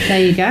go.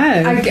 There you go.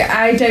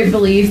 I don't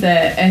believe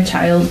that a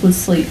child would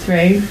sleep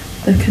through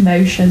the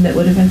commotion that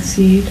would have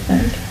ensued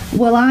then.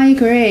 Well, I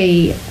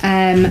agree,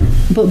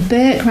 but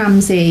Burke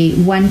Ramsey,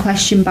 when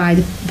questioned by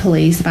the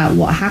police about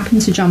what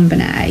happened to John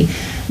Benet,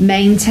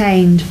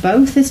 maintained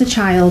both as a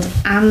child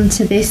and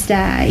to this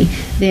day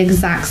the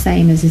exact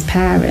same as his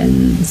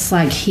parents.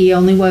 He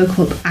only woke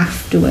up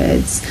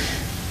afterwards.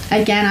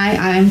 Again,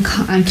 I'm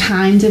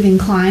kind of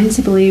inclined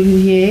to believe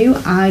with you.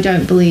 I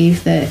don't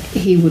believe that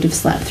he would have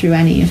slept through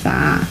any of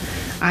that.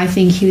 I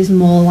think he was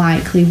more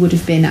likely would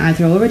have been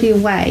either already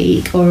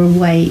awake or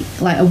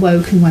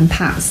awoken when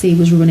Patsy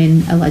was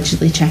running,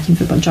 allegedly checking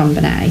for John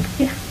Benet.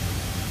 Yeah.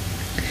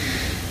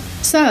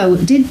 So,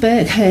 did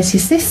Burke hurt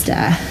his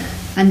sister?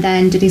 And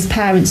then did his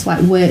parents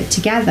like work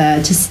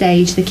together to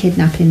stage the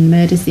kidnapping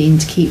murder scene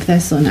to keep their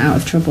son out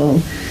of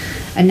trouble?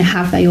 And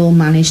have they all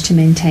managed to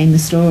maintain the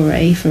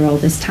story for all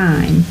this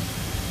time?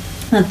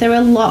 Now, there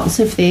are lots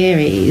of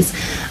theories,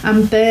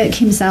 and Burke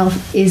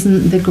himself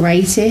isn't the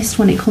greatest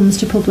when it comes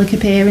to public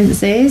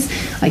appearances.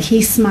 Like,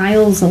 he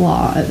smiles a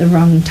lot at the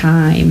wrong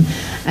time,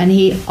 and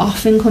he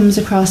often comes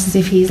across as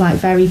if he's like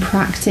very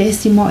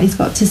practiced in what he's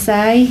got to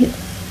say,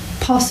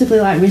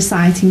 possibly like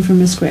reciting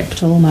from a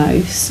script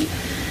almost.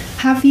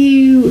 Have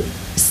you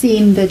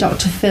seen the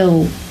Dr.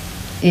 Phil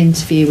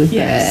interview with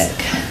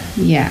Burke?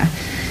 Yeah.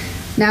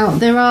 Now,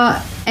 there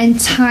are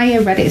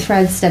entire Reddit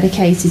threads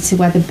dedicated to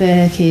whether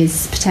Burke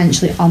is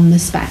potentially on the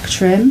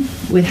spectrum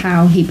with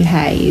how he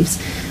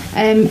behaves.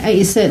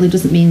 It certainly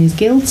doesn't mean he's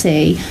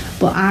guilty,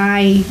 but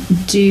I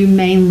do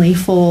mainly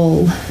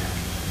fall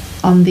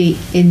on the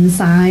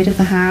inside of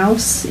the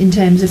house in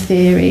terms of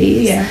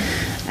theories. Yeah.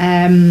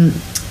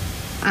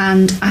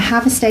 And I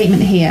have a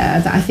statement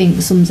here that I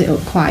think sums it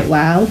up quite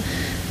well.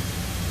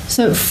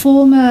 So,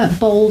 former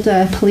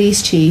Boulder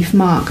Police Chief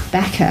Mark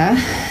Becker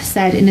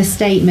said in a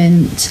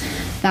statement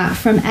that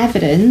from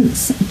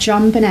evidence,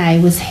 John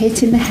Benet was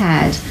hit in the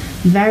head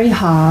very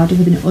hard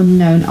with an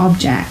unknown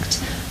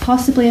object,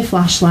 possibly a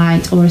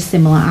flashlight or a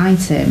similar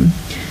item.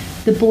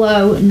 The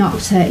blow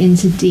knocked her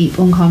into deep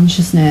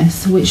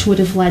unconsciousness, which would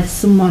have led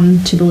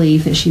someone to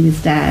believe that she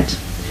was dead.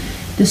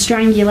 The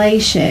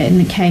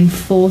strangulation came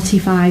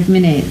 45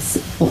 minutes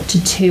up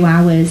to 2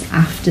 hours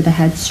after the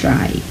head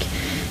strike.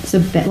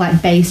 So,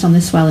 like, based on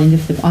the swelling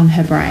on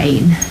her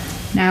brain.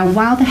 Now,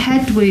 while the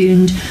head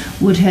wound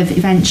would have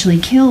eventually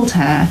killed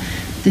her,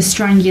 the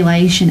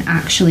strangulation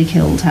actually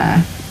killed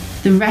her.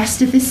 The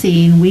rest of the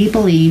scene, we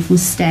believe,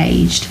 was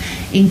staged,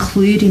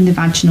 including the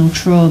vaginal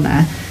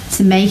trauma,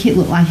 to make it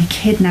look like a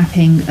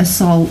kidnapping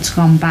assault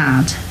gone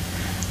bad.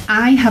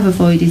 I have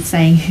avoided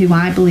saying who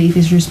I believe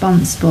is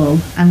responsible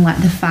and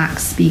let the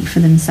facts speak for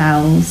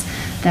themselves.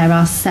 There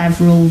are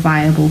several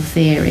viable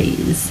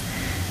theories.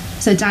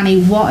 So,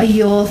 Danny, what are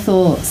your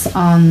thoughts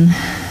on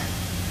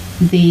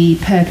the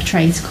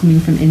perpetrator coming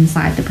from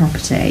inside the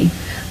property?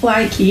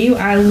 Like you,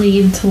 I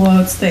lean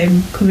towards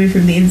them coming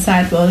from the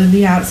inside more than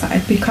the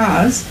outside,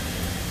 because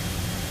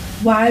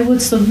why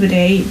would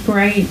somebody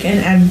break and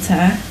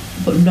enter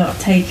but not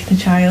take the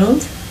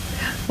child?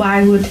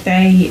 Why would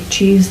they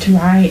choose to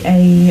write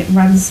a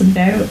ransom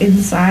note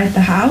inside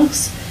the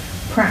house,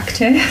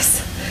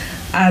 practice,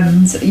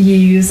 and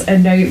use a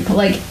note?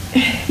 Like,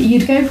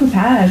 you'd go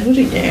prepared,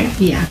 wouldn't you?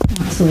 Yeah,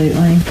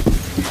 absolutely.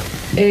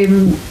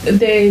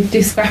 The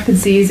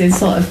discrepancies in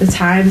sort of the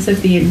times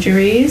of the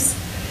injuries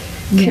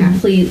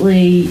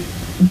completely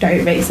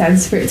don't make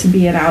sense for it to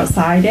be an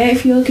outsider.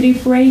 If you're going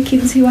to break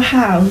into a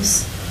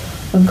house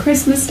on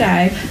Christmas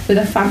Day with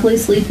a family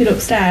sleeping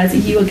upstairs,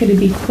 you are going to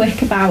be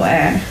quick about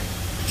it.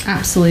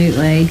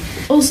 Absolutely.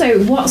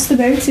 Also, what's the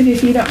motive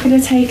if you're not going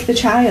to take the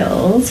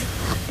child?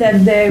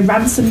 Then the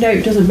ransom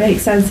note doesn't make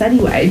sense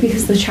anyway,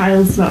 because the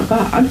child's not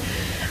gone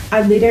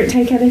and they don't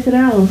take anything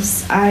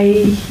else.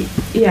 I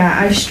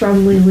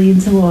strongly lean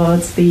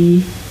towards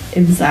the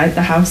inside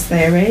the house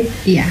theory.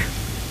 Yeah.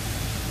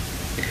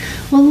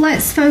 Well,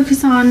 let's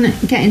focus on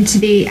getting to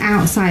the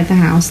outside the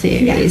house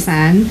theories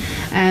then.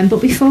 But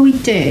before we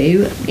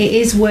do, it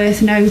is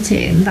worth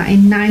noting that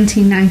in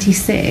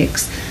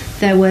 1996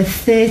 there were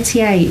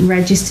 38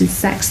 registered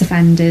sex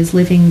offenders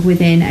living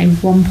within a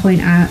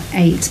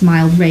 1.8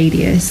 mile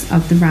radius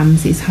of the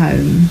Ramsey's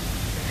home.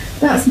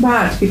 That's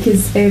mad,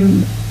 because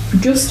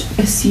just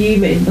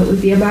assuming that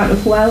with the amount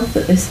of wealth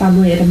that this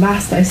family had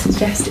amassed, I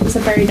suggest it was a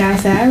very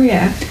nice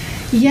area.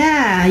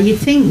 Yeah, you'd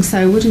think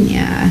so, wouldn't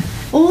you?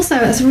 Also,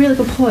 that's a really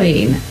good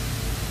point.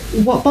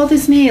 What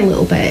bothers me a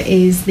little bit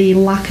is the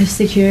lack of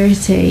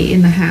security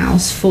in the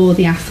house for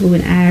the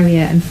affluent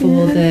area and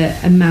for the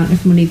amount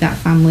of money that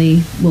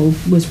family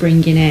was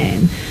bringing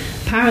in.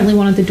 Apparently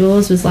one of the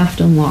doors was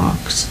left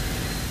unlocked.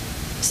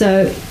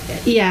 So,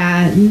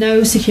 yeah,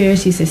 no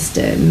security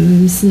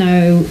systems,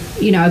 no,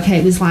 okay,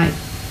 it was like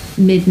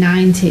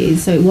mid-90s,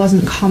 so it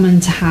wasn't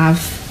common to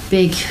have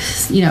big,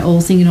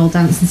 all singing, all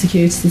dancing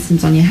security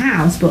systems on your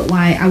house, but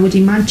like I would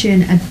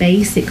imagine a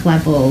basic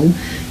level,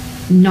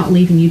 not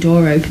leaving your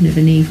door open of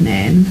an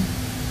evening.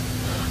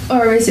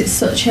 Or is it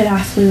such an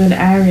affluent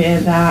area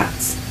that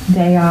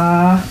they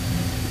are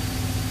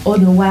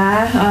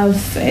unaware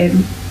of?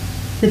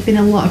 There've been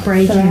a lot of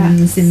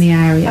break-ins in the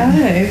area.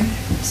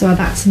 Oh. So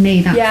that, to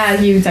me, that's... Yeah,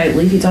 you don't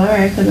leave your door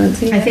open,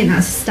 do you? I think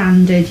that's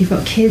standard. You've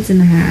got kids in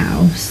the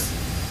house,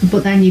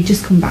 but then you've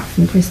just come back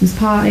from the Christmas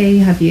party.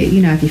 Have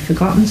you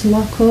forgotten to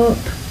lock up?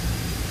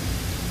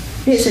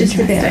 It's just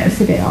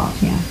a bit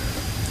odd, yeah.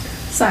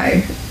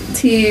 So,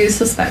 2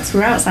 suspects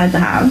were outside the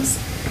house.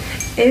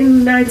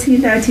 In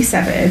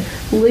 1997,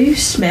 Lou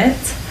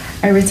Schmidt,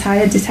 a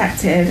retired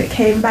detective,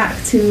 came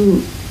back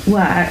to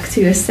work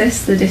to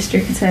assist the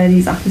district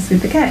attorney's office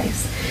with the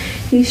case.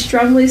 He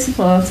strongly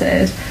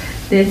supported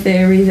the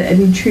theory that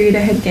an intruder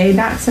had gained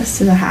access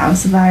to the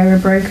house via a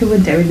broken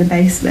window in the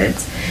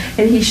basement,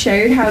 and he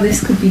showed how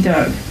this could be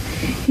done.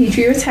 He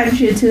drew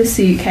attention to a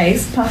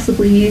suitcase,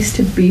 possibly used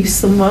to boost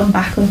someone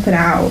back up and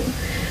out.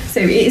 So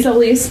it is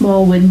only a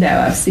small window.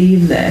 I've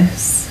seen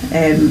this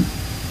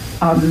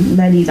on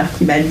many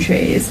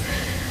documentaries.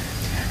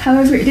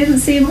 However, it didn't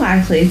seem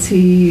likely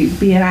to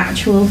be an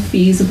actual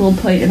feasible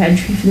point of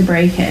entry for the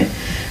break-in.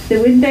 The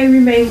window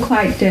remained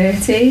quite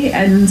dirty,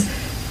 and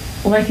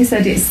like I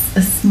said, it's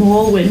a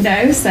small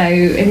window, so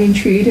an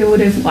intruder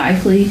would have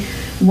likely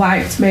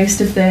wiped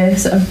most of the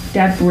sort of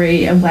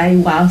debris away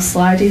while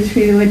sliding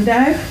through the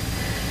window.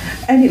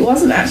 And it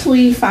wasn't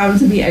actually found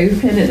to be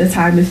open at the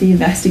time of the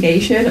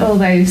investigation,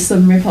 although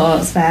some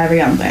reports vary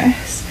on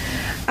this.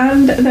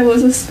 And there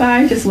was a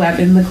spider's web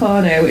in the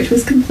corner which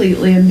was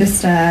completely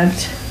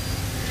undisturbed.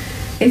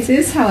 It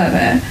is,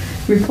 however,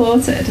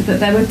 reported that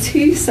there were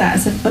 2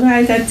 sets of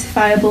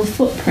unidentifiable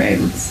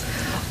footprints,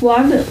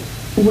 one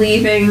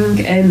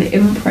leaving an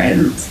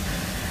imprint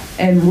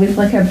with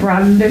like a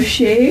brand of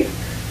shoe,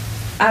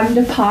 and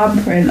a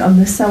palm print on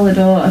the cellar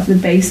door of the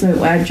basement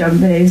where John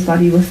Benet's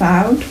body was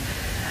found.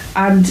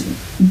 And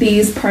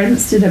these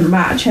prints didn't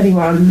match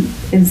anyone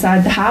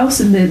inside the house,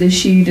 and the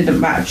shoe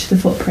didn't match the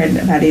footprint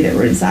of any that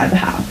were inside the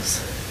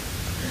house.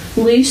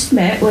 Lou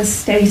Smith was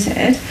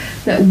stated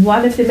that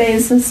one of the main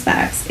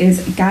suspects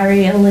is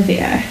Gary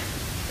Olivier.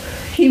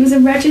 He was a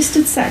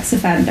registered sex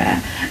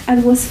offender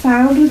and was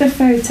found with a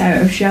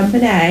photo of Jean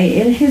Benet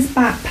in his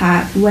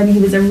backpack when he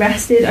was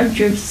arrested on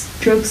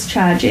drugs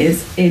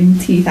charges in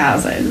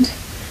 2000.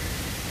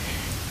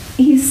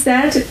 He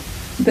said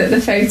that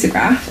the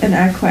photograph, and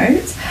I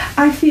quote,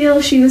 "I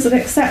feel she was an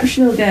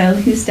exceptional girl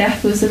whose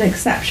death was an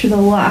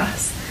exceptional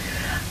loss.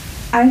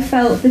 I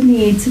felt the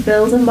need to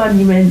build a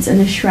monument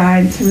and a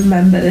shrine to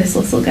remember this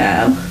little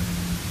girl."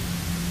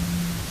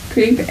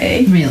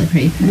 Creepy. Really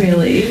creepy.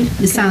 Really.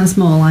 It sounds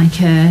more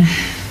like a,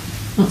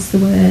 what's the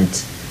word?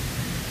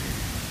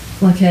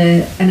 Like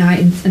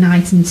an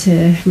item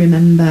to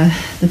remember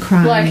the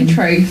crime. Like a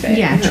trophy.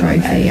 Yeah,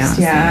 trophy. Almost,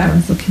 Yeah, that's what I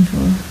was looking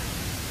for.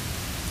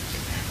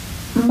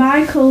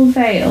 Michael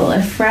Vale,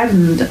 a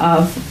friend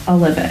of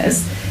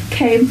Oliver's,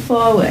 came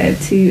forward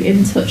to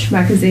In Touch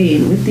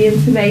magazine with the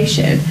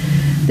information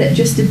that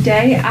just a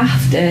day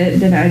after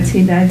the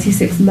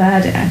 1996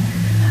 murder,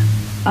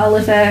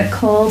 Oliver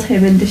called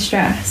him in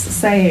distress,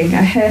 saying,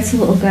 "I hurt a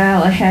little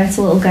girl, I hurt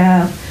a little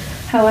girl."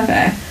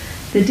 However,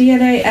 the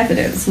DNA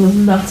evidence was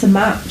not a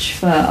match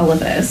for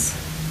Oliver's.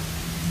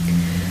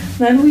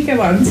 Then we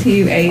go on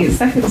to a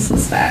second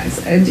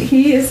suspect, and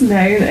he is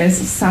known as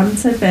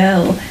Santa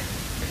Bill.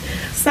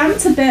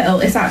 Santa Bill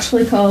is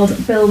actually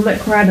called Bill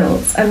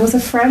McReynolds and was a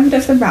friend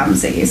of the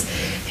Ramseys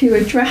who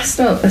had dressed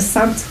up as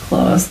Santa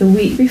Claus the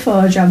week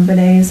before John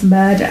Benet's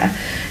murder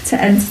to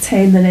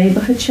entertain the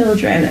neighbourhood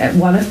children at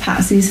one of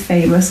Patsy's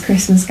famous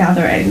Christmas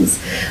gatherings.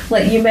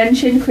 Like you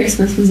mentioned,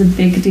 Christmas was a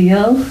big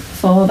deal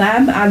for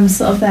them and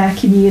sort of their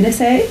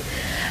community.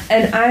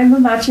 And I'm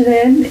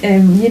imagining,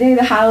 you know,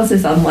 the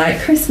houses on like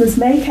Christmas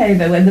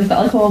Makeover when they've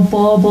got like all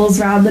baubles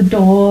around the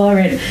door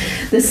and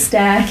the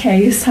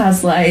staircase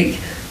has like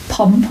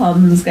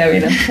pom-poms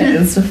going up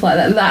and stuff like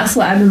that. That's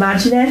what I'm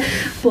imagining.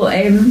 But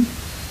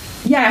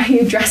yeah,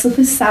 he'd dress up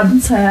as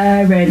Santa,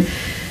 and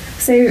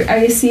so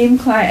I assume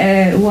quite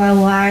a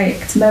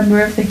well-liked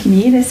member of the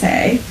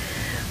community.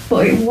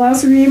 But it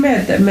was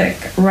rumoured that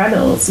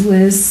McReynolds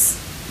was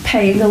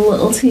paying a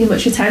little too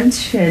much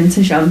attention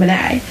to Jean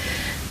Benet,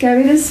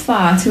 going as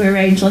far to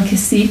arrange like a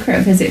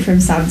secret visit from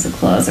Santa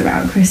Claus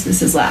around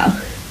Christmas as well.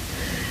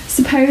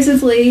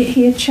 Supposedly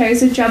he had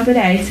chosen Jean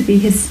Benet to be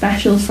his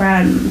special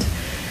friend,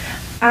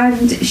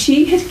 and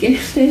she had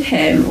gifted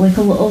him like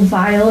a little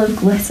vial of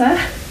glitter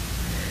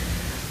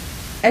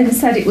and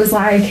said it was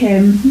like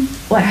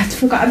like I'd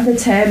forgotten the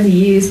term they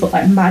used, but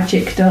like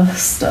magic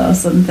dust or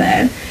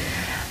something.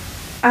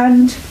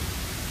 And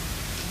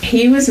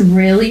he was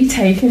really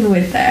taken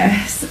with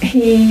this.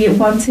 He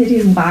wanted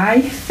his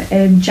wife,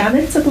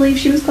 Janet, I believe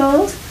she was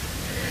called,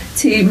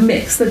 to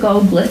mix the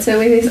gold glitter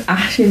with his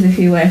ashes if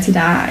he were to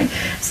die.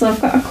 So I've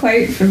got a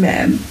quote from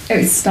him. Oh,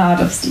 it's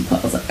Stardust, he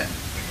calls it.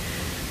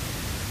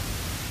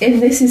 And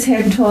this is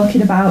him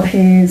talking about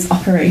his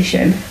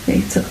operation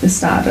they took the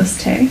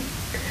Stardust to.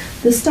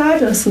 "The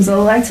Stardust was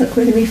all I took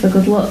with me for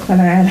good luck when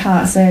I had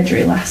heart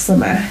surgery last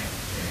summer.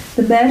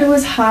 The murder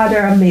was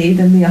harder on me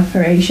than the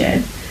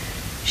operation.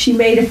 She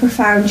made a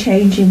profound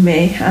change in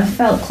me. I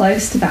felt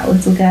close to that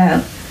little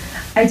girl.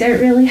 I don't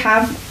really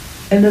have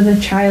another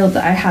child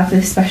that I have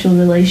this special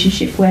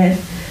relationship with,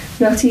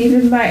 not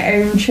even my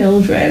own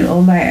children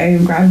or my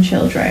own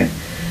grandchildren.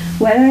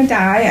 When I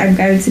die, I'm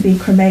going to be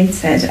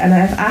cremated, and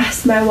I've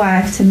asked my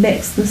wife to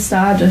mix the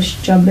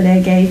stardust John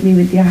Benet gave me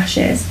with the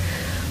ashes.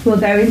 We're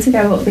going to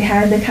go up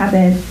behind the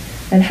cabin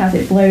and have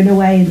it blown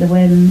away in the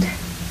wind."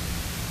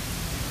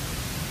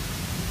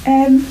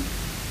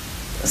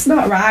 It's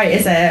not right,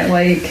 is it?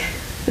 Like,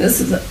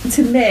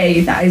 to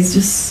me, that is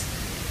just...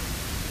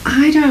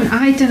 I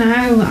don't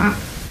know.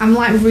 I'm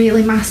like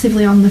really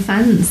massively on the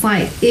fence.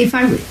 Like,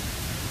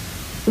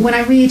 when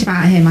I read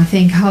about him, I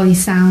think, oh, he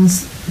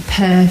sounds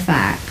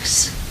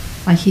perfect.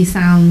 Like, he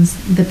sounds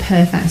the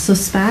perfect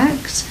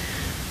suspect,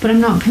 but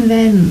I'm not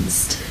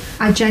convinced.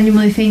 I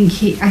genuinely think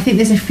I think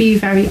there's a few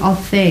very odd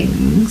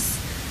things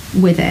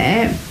with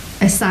it,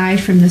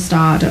 aside from the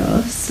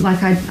stardust.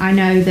 Like, I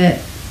know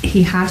that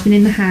he had been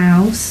in the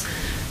house.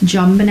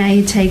 John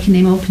Benet had taken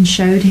him up and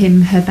showed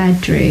him her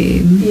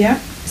bedroom. Yeah.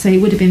 So he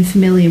would have been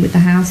familiar with the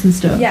house and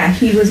stuff. Yeah,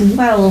 he was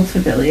well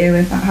familiar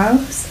with that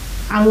house.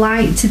 I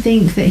like to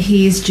think that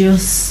he's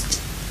just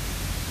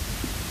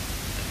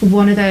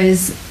one of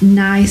those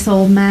nice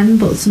old men,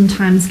 but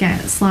sometimes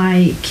gets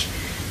like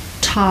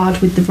tarred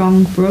with the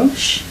wrong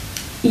brush.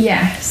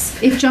 Yes.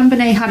 If John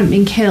Benet hadn't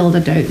been killed,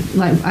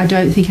 I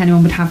don't think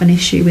anyone would have an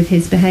issue with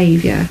his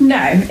behaviour.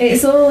 No,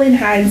 it's all in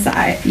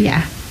hindsight.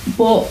 Yeah.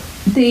 But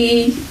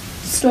the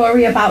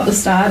story about the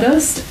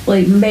stardust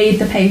like made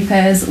the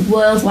papers,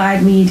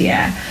 worldwide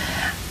media,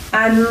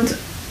 and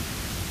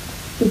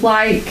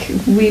like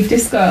we've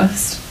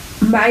discussed,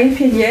 my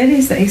opinion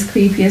is that he's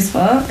creepy as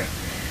fuck.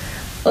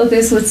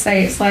 Others would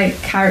say it's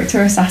like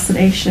character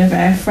assassination of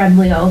a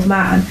friendly old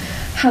man.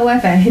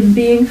 However, him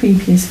being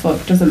creepy as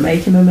fuck doesn't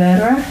make him a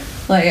murderer.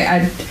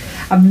 Like,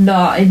 I'm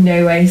not in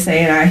no way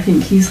saying I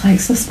think he's like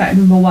suspect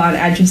number one.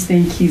 I just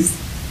think it's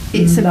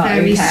a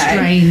very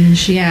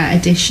strange,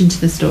 addition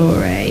to the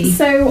story.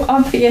 So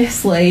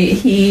obviously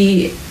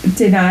he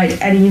denied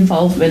any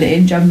involvement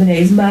in John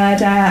Benet's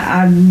murder,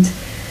 and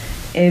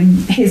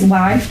his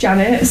wife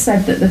Janet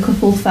said that the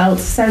couple felt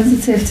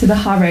sensitive to the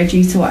horror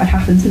due to what had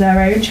happened to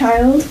their own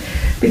child,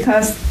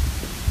 because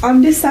on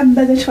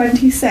December the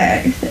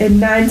 26th in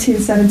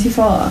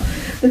 1974,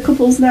 the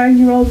couple's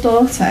 9-year-old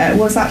daughter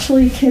was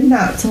actually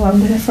kidnapped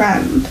along with a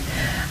friend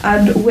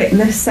and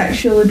witnessed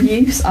sexual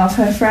abuse of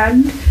her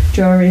friend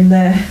during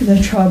the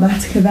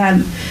traumatic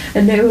event,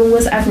 and no one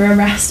was ever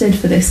arrested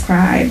for this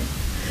crime.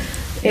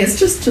 It's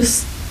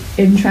just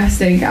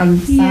interesting and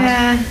sad.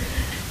 Yeah.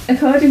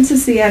 According to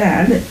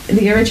CNN,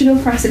 the original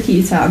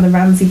prosecutor on the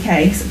Ramsey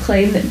case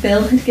claimed that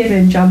Bill had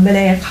given John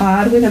Benet a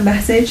card with a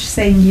message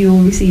saying you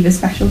will receive a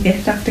special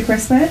gift after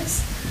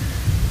Christmas.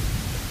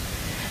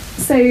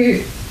 So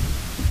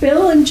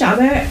Bill and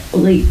Janet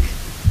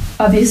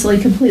obviously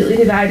completely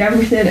denied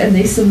everything, and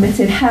they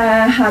submitted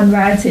hair,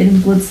 handwriting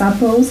and blood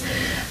samples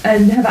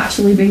and have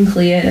actually been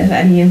cleared of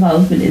any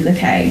involvement in the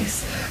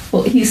case.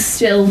 But he's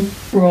still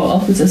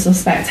brought up as a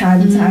suspect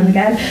time and time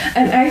again,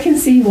 and I can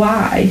see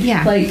why.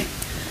 Yeah.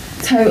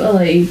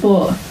 Totally,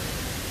 but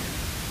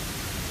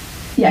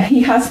yeah,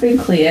 he has been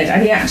cleared,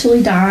 and he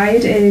actually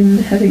died in,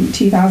 I think,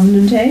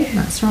 2002.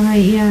 That's right,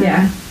 yeah.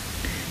 Yeah.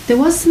 There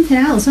was something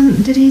else,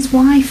 did his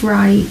wife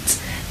write?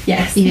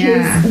 Yes,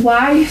 yeah. His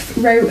wife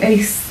wrote a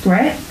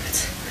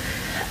script,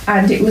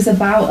 and it was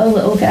about a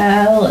little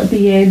girl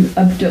being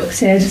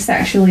abducted,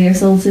 sexually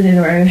assaulted in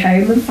her own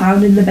home and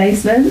found in the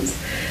basement.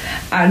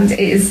 And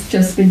it's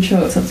just been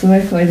chalked up to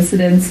a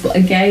coincidence, but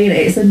again,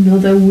 it's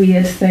another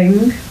weird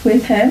thing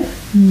with him.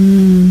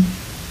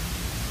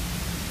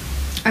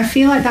 I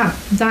feel like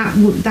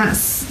that's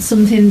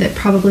something that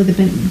probably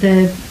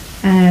the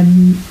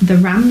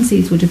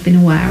Ramseys would have been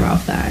aware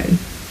of, though.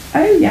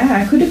 Oh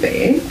yeah, could have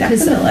been,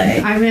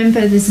 definitely. I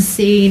remember there's a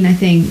scene, I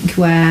think,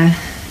 where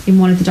in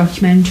one of the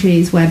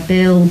documentaries where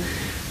Bill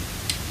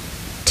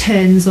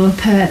turns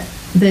up at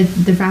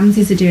the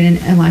Ramseys are doing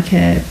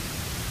a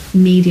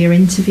media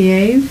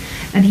interview,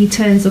 and he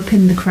turns up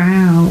in the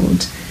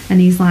crowd and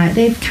he's like,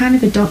 they've kind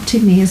of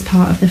adopted me as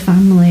part of the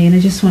family, and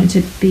I just wanted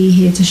to be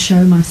here to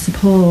show my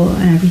support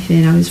and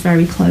everything. I was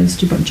very close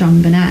to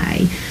John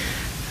Benet,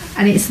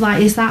 and it's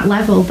that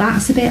level.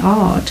 That's a bit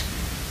odd,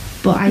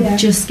 but I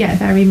just get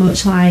very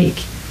much like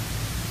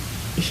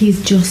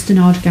he's just an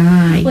odd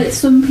guy. Like,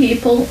 some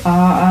people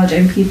are odd,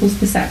 and people's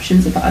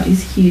perceptions of odd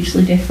is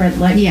hugely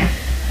different.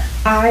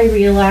 I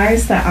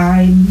realise that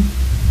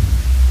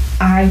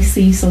I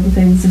see some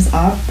things as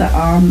odd that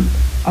aren't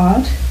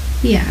odd.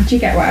 Yeah. Do you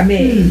get what I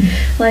mean?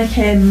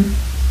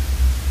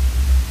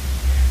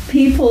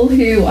 People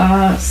who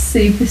are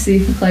super,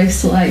 super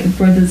close to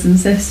brothers and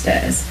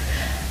sisters.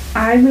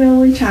 I'm an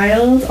only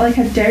child. I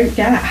don't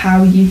get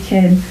how you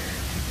can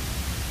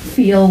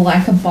feel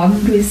like a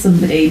bond with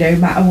somebody no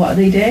matter what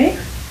they do.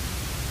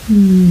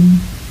 You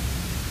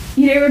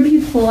know when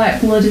people are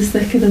blood is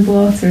thicker than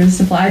water and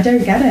stuff, I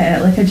don't get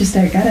it. I just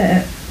don't get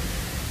it.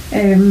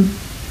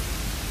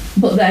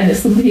 But then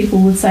some people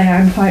would say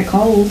I'm quite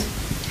cold.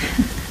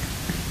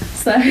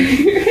 So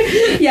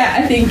yeah,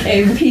 I think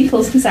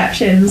people's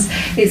perceptions,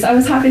 I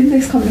was having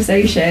this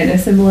conversation, a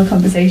similar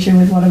conversation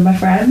with one of my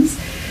friends,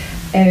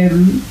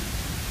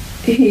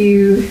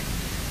 who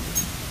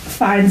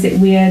finds it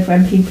weird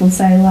when people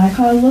say oh, I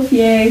love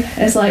you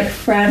as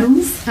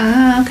friends.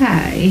 Ah,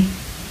 okay.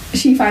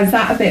 She finds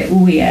that a bit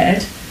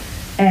weird.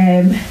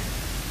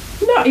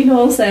 Not in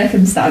all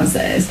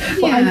circumstances,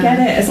 but I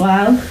get it as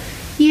well.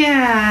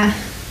 Yeah,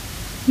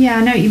 I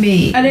know what you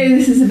mean. I know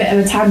this is a bit of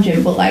a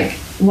tangent, but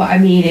what I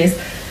mean is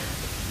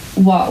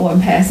what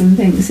one person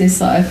thinks is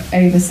sort of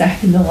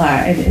overstepping the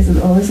line isn't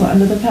always what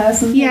another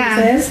person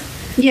thinks is.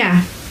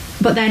 Yeah.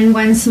 But then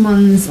when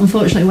someone is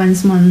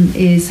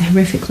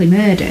horrifically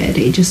murdered,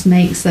 it just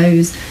makes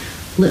those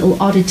little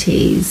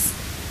oddities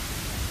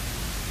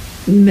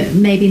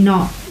maybe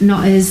not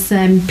as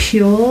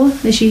pure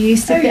as you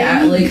used to think.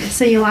 Yeah, like,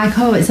 so you're like,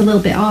 oh, it's a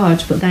little bit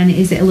odd, but then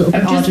is it a little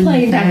bit odd? I'm just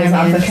playing devil's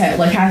advocate.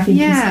 Like, I think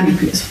he's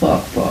creepy as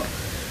fuck, but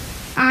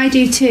I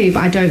do too,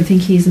 but I don't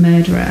think he's a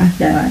murderer.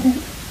 No, I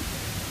don't.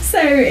 So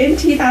in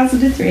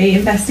 2003,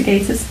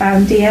 investigators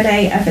found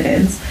DNA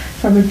evidence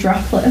from a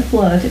droplet of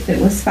blood that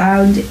was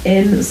found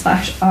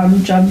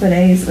in/on John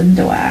Benet's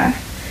underwear.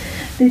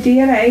 The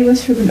DNA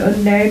was from an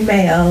unknown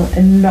male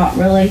and not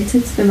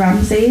related to the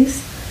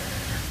Ramseys.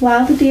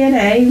 While the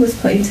DNA was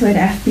put into an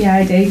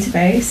FBI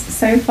database,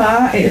 so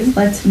far it has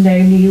led to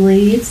no new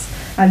leads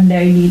and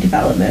no new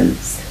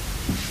developments.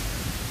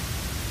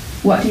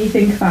 What do you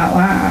think about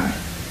that?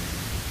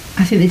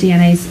 I think the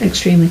DNA is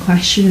extremely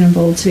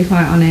questionable, to be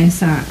quite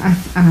honest.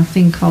 I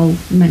think I'll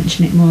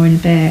mention it more in a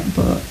bit,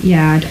 but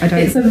yeah, I don't...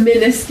 It's a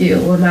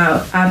minuscule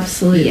amount,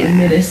 absolutely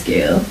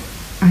minuscule.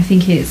 I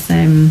think it's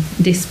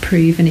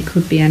disproven. It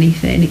could be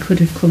anything. It could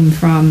have come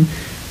from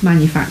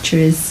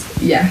manufacturers.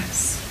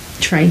 Yes.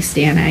 Trace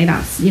DNA.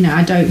 That's,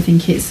 I don't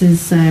think it's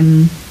as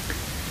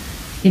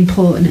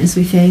important as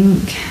we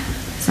think,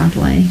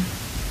 sadly.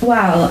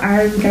 Well,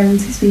 I'm going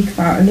to speak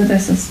about another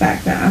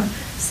suspect now.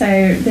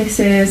 So this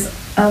is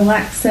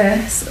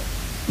Alexis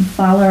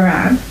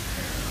Valoran,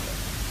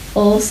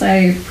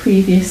 also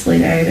previously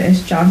known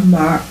as John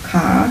Mark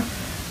Carr,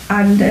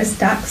 and as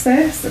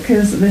Daxis,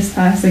 because this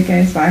person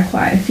goes by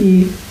quite a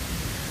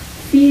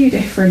few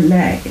different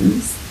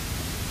names.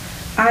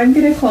 I'm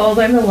going to call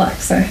them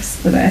Alexis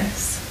for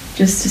this,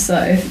 just to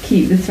sort of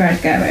keep the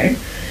thread going.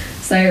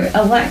 So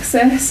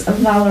Alexis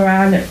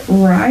Valoran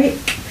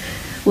Reich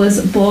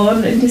was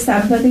born on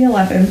December the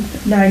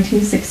 11th,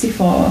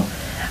 1964,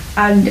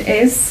 and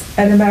is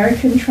an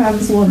American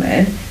trans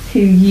woman who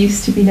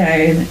used to be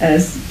known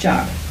as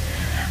John.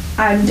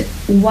 And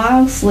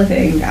whilst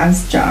living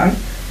as John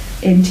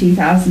in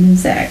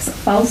 2006,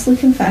 falsely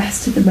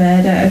confessed to the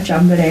murder of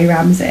John Benet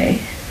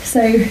Ramsey.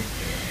 So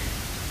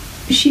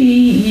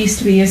she used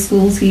to be a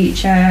school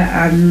teacher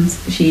and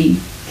she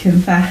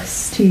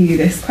confessed to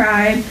this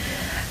crime,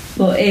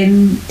 but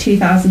in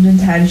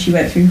 2010 she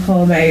went through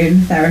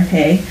hormone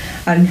therapy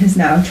and has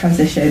now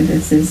transitioned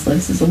and since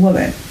lives as a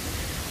woman.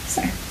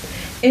 So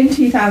in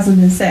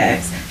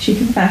 2006 she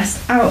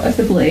confessed out of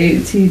the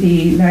blue to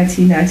the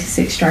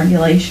 1996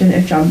 strangulation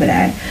of John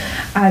Benet,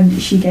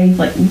 and she gave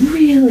like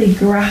really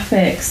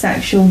graphic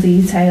sexual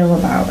detail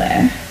about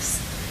this.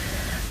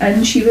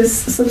 And she was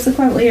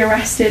subsequently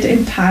arrested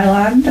in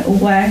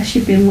Thailand, where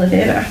she'd been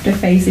living after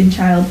facing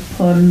child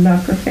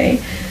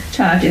pornography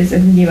charges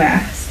in the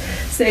US.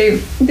 So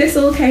this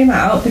all came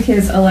out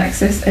because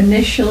Alexis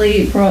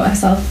initially brought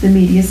herself to the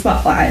media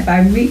spotlight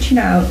by reaching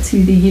out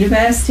to the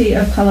University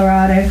of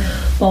Colorado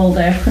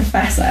Boulder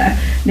professor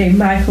named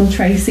Michael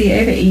Tracy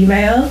over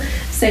email.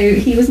 So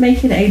he was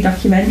making a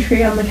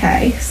documentary on the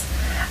case,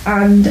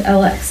 and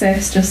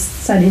Alexis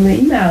just sent him an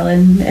email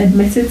and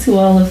admitted to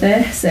all of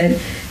this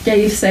and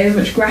gave so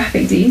much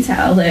graphic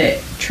detail that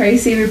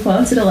Tracy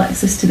reported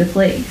Alexis to the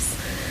police,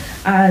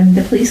 and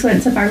the police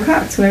went to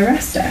Bangkok to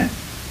arrest her.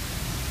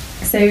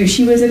 So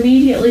she was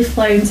immediately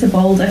flown to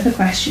Boulder for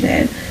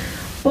questioning,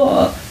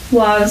 but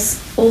was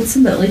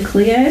ultimately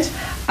cleared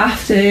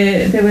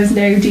after there was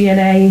no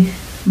DNA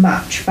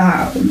match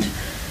found.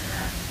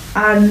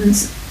 And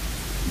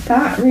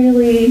that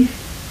really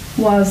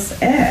was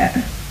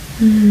it.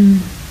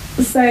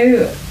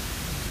 So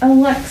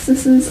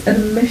Alexis's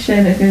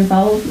admission of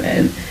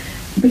involvement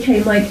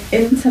became like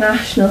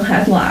international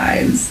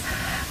headlines,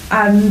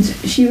 and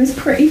she was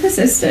pretty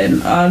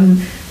persistent on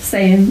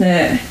saying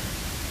that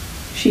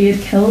she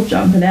had killed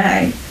John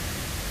Benet.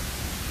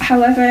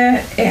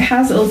 However, it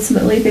has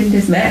ultimately been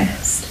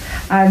dismissed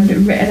and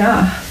written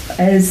off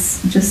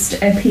as just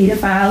a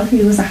paedophile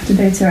who was after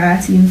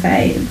notoriety and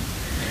fame.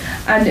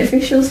 And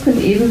officials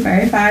couldn't even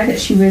verify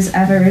that she was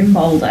ever in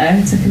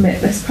Boulder to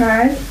commit this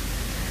crime.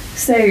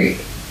 So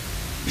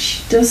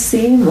she does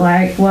seem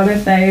like one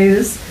of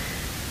those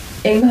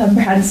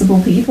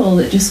incomprehensible people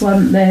that just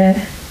want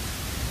their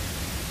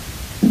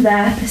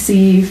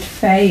perceived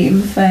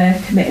fame for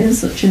committing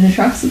such an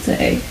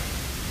atrocity.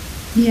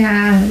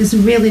 Yeah, it's a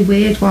really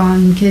weird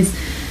one because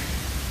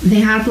they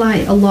had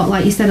like a lot,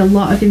 like you said, a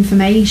lot of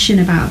information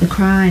about the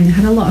crime. They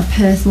had a lot of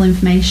personal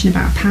information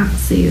about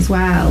Patsy as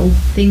well,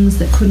 things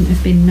that couldn't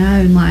have been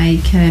known,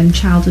 like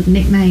childhood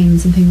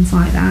nicknames and things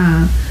like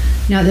that,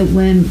 that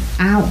weren't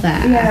out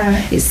there.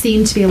 Yeah. It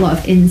seemed to be a lot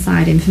of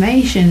inside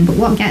information, but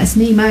what gets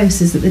me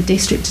most is that the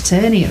district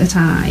attorney at the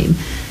time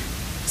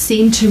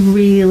seemed to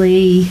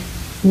really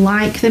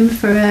like them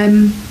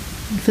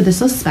for the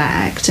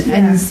suspect,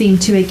 and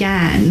seemed to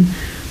again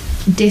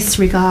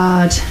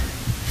disregard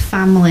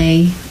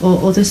family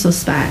or other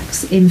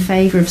suspects in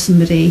favour of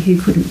somebody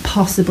who couldn't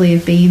possibly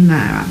have been there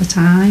at the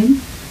time.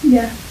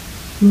 Yeah.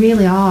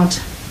 Really odd.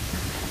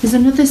 There's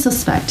another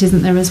suspect,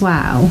 isn't there, as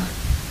well?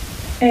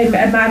 A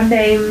man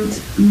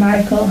named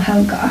Michael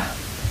Helga.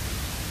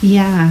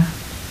 Yeah.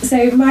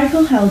 So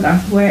Michael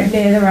Helgoth worked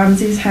near the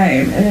Ramseys'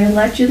 home and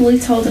allegedly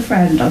told a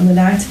friend on the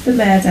night of the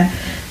murder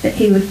that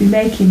he would be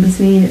making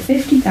between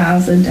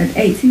 $50,000 and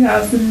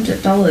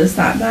 $80,000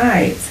 that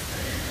night.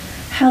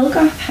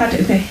 Helgoth had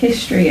a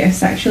history of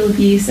sexual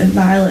abuse and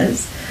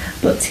violence,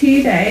 but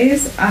 2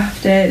 days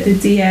after the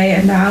DA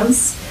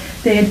announced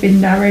they had been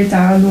narrowed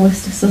down the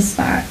list of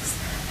suspects,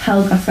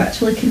 Helgoth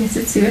actually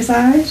committed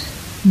suicide.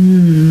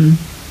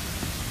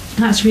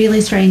 That's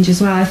really strange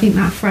as well. I think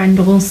that friend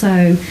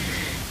also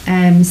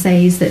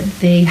says that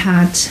they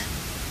had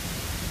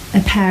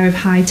a pair of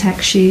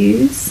high-tech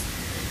shoes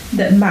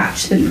that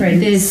match the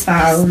prints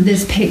found.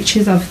 There's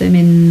pictures of them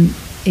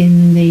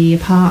in the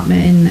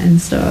apartment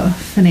and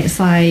stuff, and it's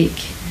like,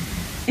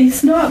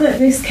 it's not that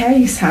this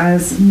case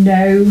has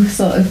no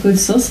sort of good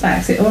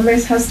suspects, it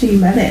almost has too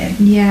many.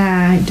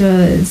 Yeah, it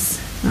does,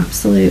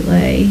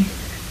 absolutely.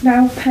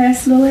 Now,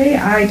 personally,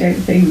 I don't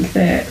think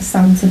that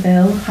Santa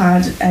Bill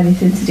had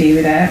anything to do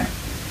with it,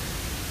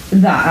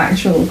 that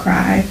actual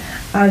crime,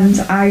 and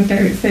I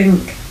don't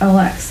think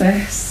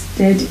Alexis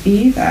did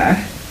either.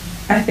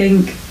 I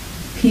think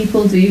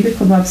people do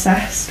become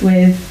obsessed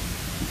with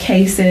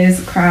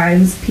cases,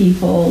 crimes,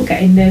 people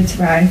getting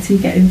notoriety,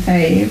 getting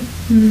fame.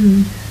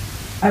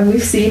 And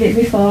we've seen it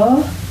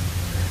before.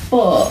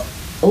 But,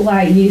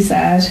 like you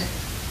said,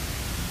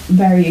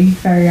 very,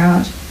 very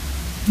hard.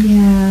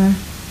 Yeah.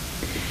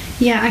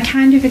 Yeah, I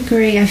kind of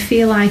agree. I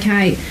feel like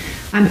I'm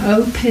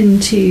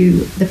open to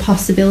the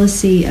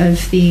possibility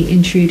of the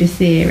intruder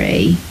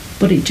theory,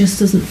 but it just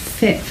doesn't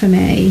fit for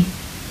me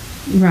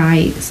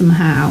right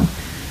somehow.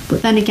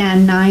 But then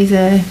again,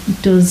 neither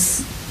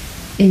does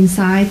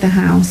inside the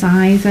house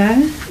either.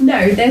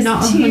 No, there's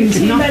too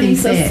many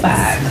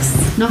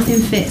suspects. Nothing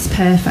fits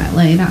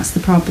perfectly. That's the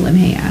problem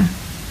here.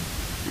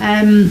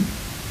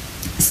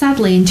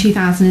 Sadly, in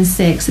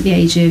 2006, at the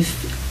age of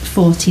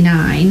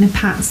 49,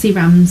 Patsy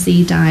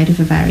Ramsey died of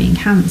ovarian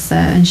cancer,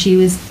 and she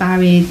was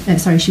buried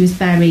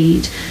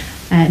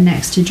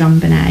next to John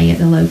Benet at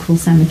the local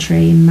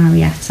cemetery in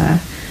Marietta.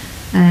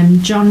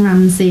 John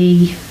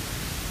Ramsey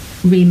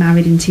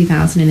remarried in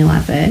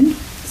 2011,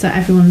 so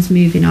everyone's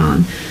moving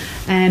on.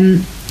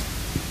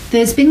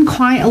 There's been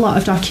quite a lot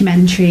of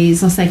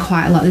documentaries. I'll say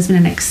quite a lot. There's been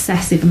an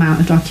excessive amount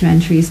of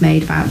documentaries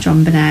made about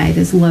John Benet.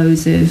 There's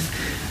loads of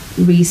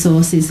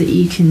resources that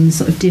you can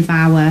sort of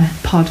devour,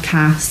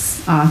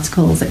 podcasts,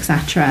 articles,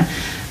 etc.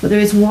 But there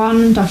is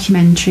one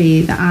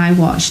documentary that I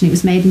watched, and it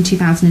was made in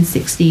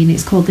 2016.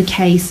 It's called The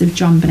Case of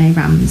John Benet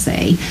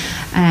Ramsey.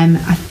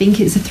 I think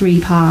it's a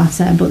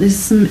 3-parter, but there's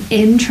some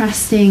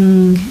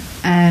interesting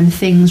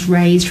things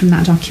raised from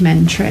that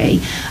documentary,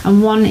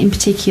 and one in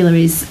particular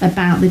is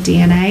about the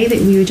DNA that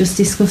we were just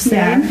discussing.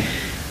 Yeah.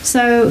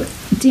 So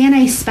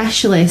DNA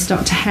specialist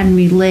Dr.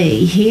 Henry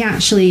Lee, he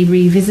actually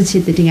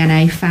revisited the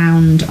DNA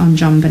found on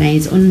John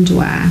Benet's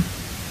underwear,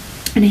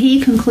 and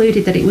he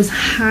concluded that it was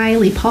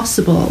highly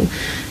possible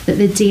that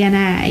the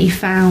DNA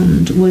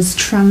found was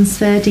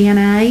transfer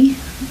DNA,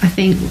 I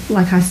think,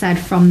 like I said,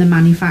 from the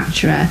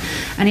manufacturer.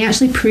 And he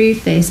actually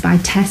proved this by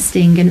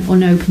testing an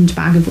unopened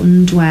bag of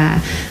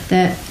underwear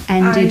that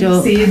ended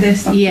up... I see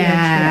this documentary.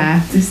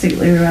 Yeah. I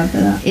distinctly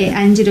remember that. It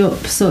ended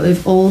up sort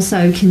of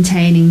also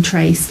containing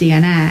trace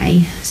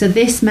DNA. So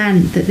this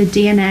meant that the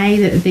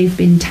DNA that they've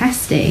been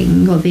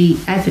testing, or the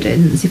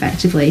evidence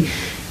effectively,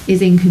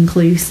 is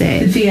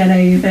inconclusive. The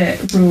DNA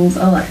that ruled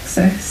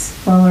Alexis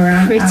while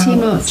around. Pretty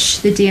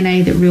much the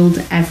DNA that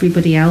ruled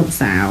everybody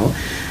else out.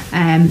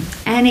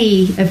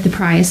 Any of the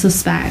prior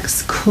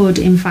suspects could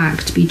in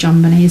fact be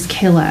John Benet's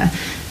killer,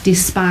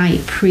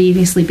 despite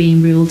previously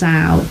being ruled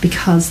out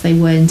because they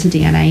weren't a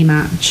DNA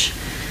match.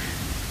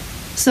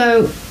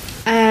 So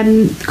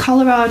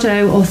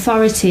Colorado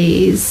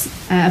authorities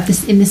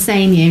in the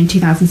same year, in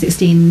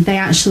 2016, they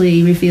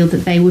actually revealed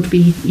that they would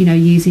be,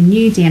 using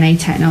new DNA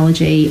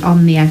technology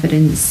on the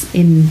evidence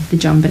in the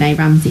John Benet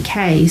Ramsey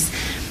case,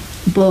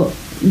 but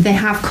they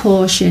have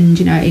cautioned,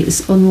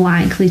 it's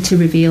unlikely to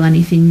reveal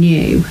anything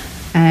new,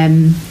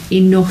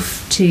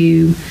 enough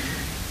to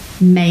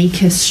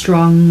make a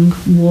strong,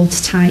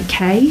 watertight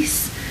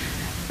case.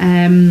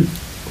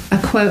 A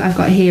quote I've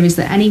got here is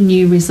that any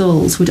new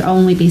results would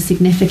only be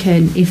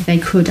significant if they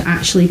could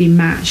actually be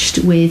matched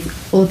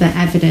with other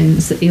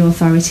evidence that the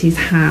authorities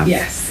have.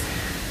 Yes.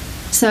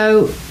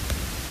 So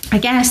I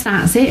guess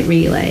that's it,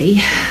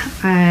 really.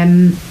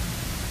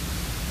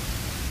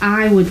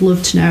 I would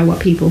love to know what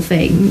people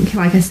think.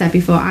 Like I said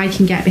before, I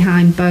can get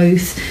behind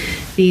both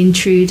the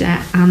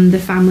intruder and the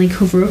family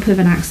cover-up of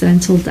an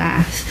accidental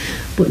death,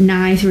 but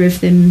neither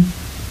of them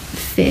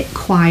fit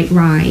quite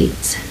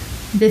right.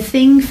 The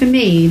thing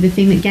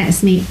that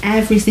gets me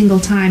every single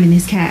time in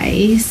this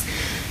case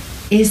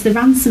is the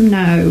ransom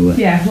note.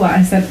 Yeah, what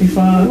I said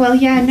before. Well,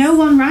 yeah, no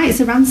one writes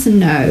a ransom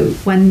note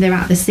when they're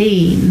at the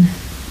scene.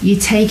 You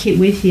take it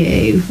with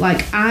you.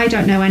 Like, I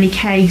don't know any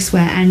case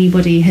where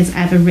anybody has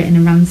ever written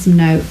a ransom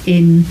note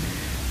in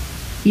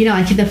you know,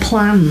 like they're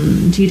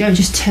planned. You don't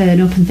just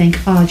turn up and think,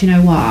 oh, do you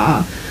know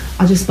what,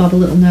 I'll just bob a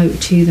little note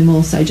to them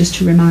also just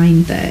to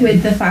remind them.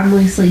 With the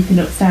family sleeping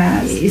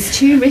upstairs. It's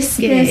too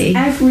risky. There's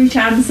every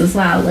chance as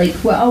well. Like,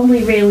 we're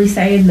only really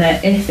saying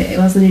that if it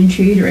was an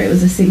intruder, it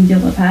was a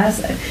singular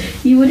person.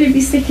 You wouldn't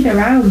be sticking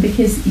around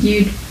because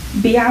you'd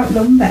be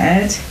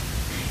outnumbered.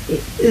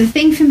 The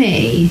thing for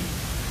me,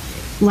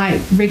 like,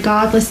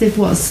 regardless of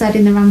what's said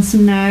in the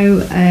ransom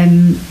note,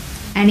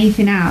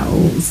 anything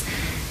else,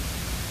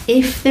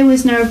 if there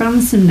was no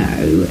ransom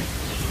note,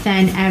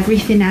 then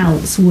everything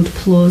else would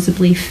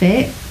plausibly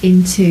fit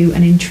into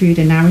an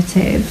intruder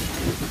narrative.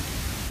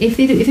 If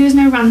there was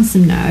no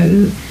ransom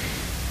note,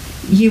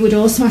 you would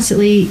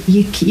automatically,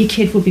 your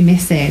kid would be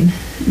missing.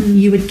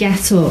 You would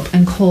get up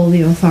and call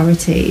the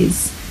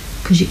authorities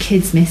because your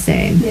kid's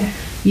missing. Yeah.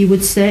 You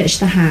would search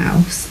the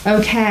house.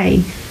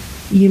 Okay,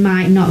 you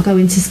might not go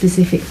into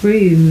specific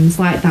rooms,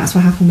 like that's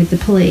what happened with the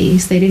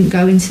police. They didn't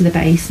go into the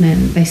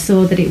basement. They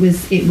saw that it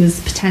was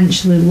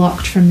potentially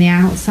locked from the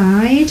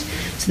outside,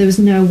 so there was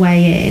no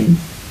way in.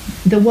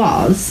 There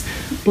was,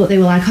 but they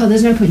were like, oh,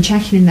 there's no point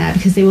checking in there,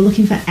 because they were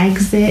looking for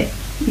exit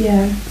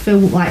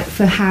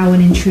for how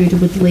an intruder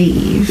would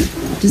leave.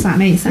 Does that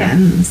make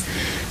sense? Yeah.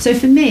 So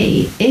for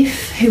me,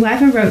 if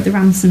whoever wrote the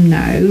ransom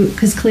note,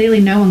 because clearly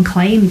no one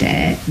claimed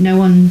it, no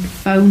one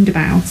phoned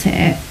about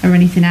it or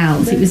anything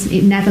else,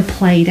 it never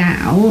played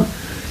out.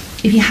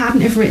 If you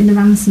hadn't have written the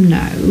ransom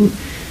note,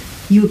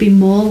 you would be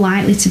more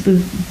likely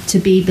to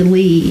be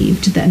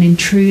believed that an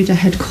intruder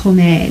had come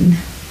in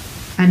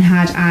and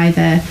had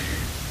either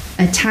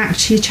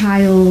attacked your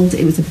child,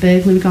 it was a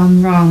burglary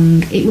gone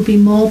wrong. It would be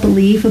more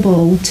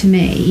believable to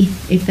me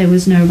if there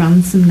was no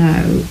ransom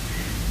note.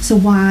 So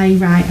why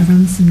write a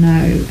ransom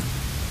note?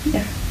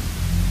 Yeah,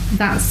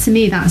 that's, to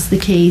me, that's the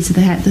key to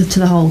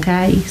the whole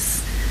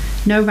case.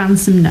 No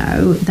ransom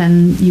note,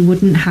 then you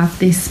wouldn't have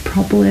this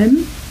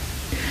problem.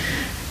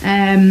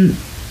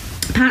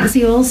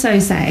 Patsy also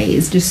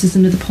says, just as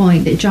another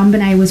point, that John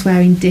Benet was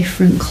wearing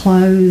different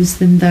clothes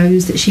than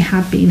those that she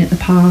had been at the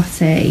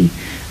party,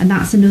 and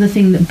that's another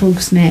thing that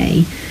bugs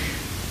me.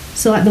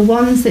 So, like, the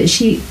ones that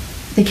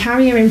they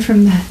carry her in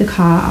from the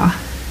car,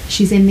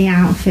 she's in the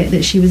outfit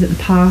that she was at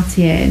the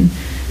party in,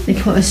 they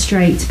put her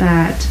straight to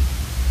bed,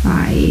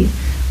 right,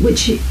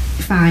 which,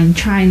 fine,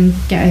 try and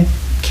get a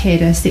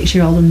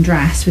 6-year-old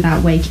undressed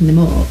without waking them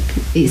up.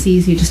 It's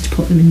easier just to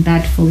put them in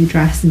bed fully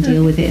dressed and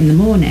deal with it in the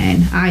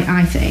morning,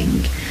 I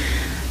think.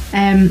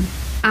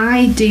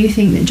 I do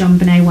think that John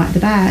Benet wet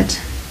the bed.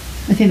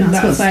 I think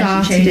that's what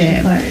started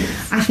it.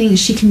 I think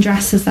she can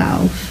dress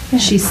herself. Yeah.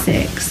 She's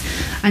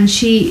 6, and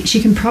she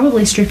can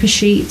probably strip a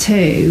sheet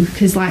too,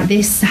 because like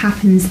this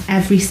happens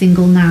every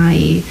single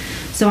night.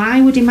 So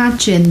I would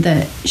imagine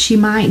that she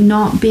might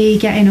not be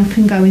getting up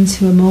and going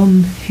to her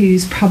mum,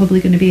 who's probably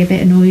going to be a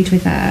bit annoyed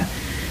with her.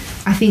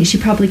 I think she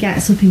probably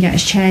gets up and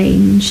gets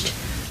changed.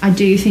 I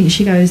do think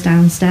she goes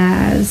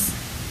downstairs,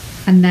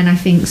 and then I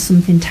think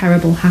something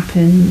terrible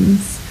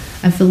happens.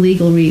 And for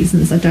legal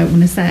reasons, I don't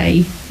want to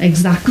say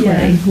exactly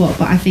what,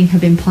 but I think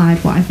I've implied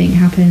what I think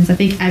happens. I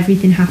think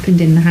everything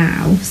happened in the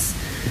house,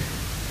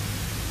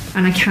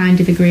 and I kind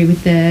of agree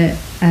with the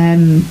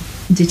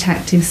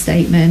detective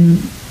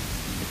statement.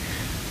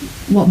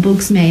 What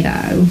bugs me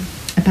though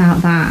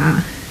about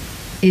that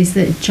is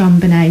that John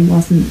Benet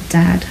wasn't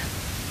dead.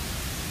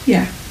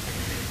 Yeah.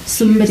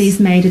 Somebody's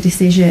made a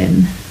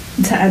decision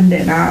to end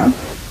it now,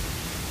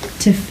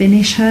 to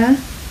finish her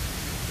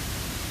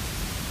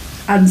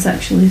and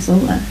sexually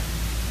assault her,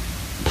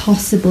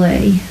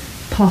 possibly,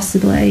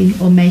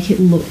 or make it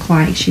look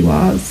like she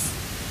was,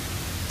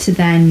 to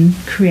then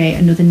create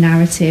another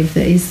narrative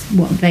that is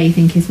what they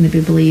think is going to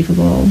be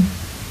believable.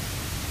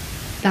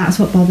 That's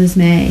what bothers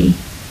me.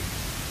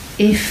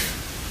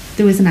 If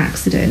there was an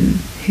accident,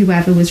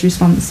 whoever was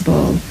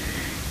responsible,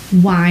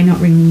 why not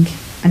ring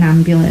an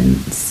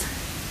ambulance?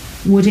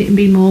 Would it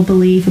be more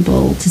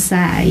believable to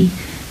say,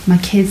 my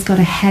kid's got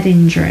a head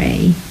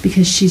injury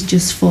because she's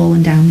just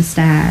fallen down the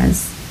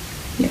stairs?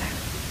 Yeah.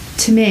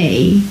 To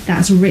me,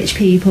 that's rich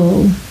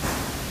people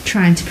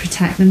trying to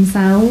protect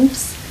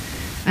themselves.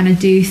 And I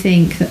do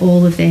think that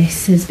all of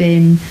this has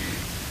been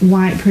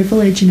white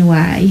privilege in a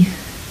way.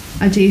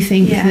 I do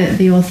think that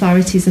the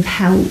authorities have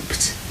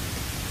helped.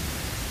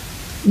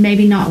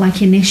 Maybe not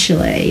like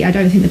initially. I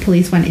don't think the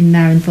police went in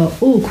there and thought,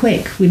 oh,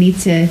 quick, we need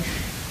to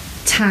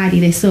tidy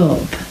this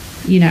up.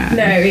 You know,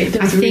 no, it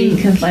does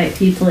reek of like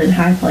people in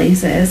high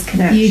places,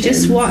 connections. You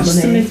just watch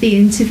some of the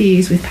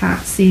interviews with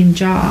Patsy and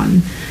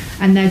John,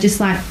 and they're just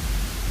like,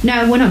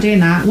 no, we're not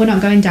doing that, we're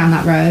not going down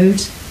that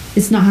road,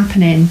 it's not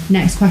happening,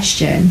 next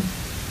question.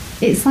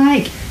 It's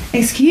like,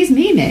 excuse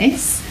me,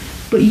 miss,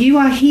 but you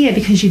are here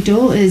because your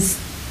daughter's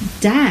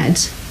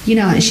dead, you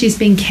know, like she's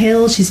been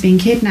killed, she's been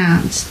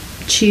kidnapped,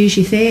 choose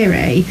your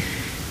theory.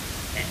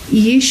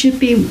 You should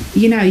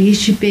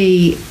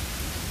be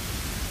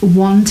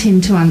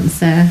wanting to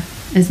answer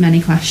as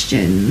many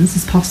questions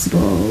as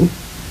possible.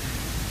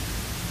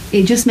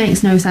 It just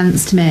makes no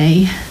sense to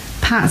me.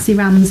 Patsy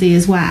Ramsey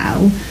as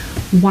well.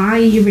 Why are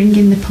you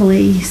ringing the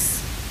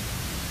police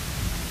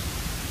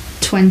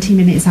 20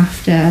 minutes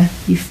after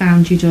you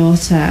found your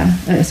daughter,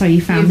 you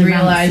found the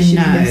ransom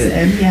note.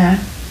 Missing, yeah.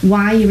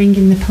 Why are you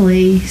ringing the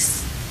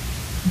police?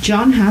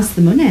 John has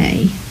the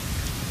money.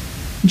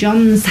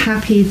 John's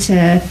happy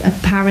to,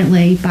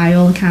 apparently, by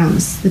all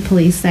accounts, the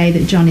police say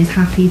that John is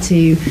happy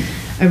to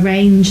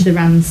arrange the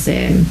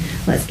ransom.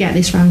 Let's get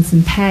this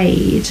ransom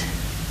paid.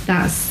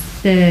 That's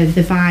the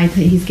vibe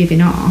that he's giving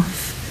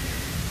off.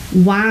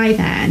 Why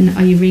then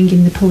are you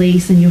ringing the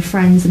police and your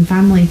friends and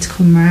family to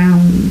come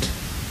round?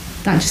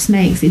 That just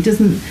makes it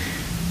doesn't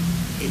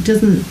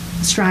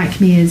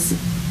strike me as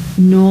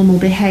normal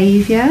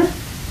behaviour.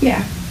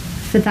 Yeah.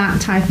 For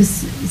that type of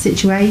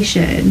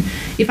situation.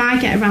 If I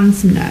get a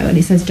ransom note and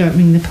it says don't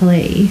ring the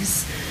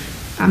police,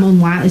 I'm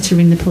unlikely to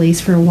ring the police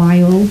for a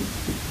while,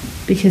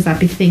 because I'd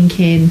be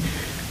thinking,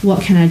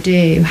 what can I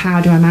do?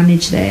 How do I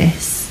manage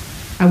this?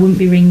 I wouldn't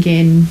be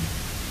ringing,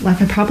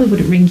 like I probably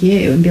wouldn't ring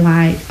you and be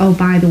like, oh,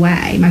 by the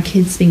way, my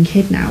kid's been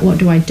kidnapped, what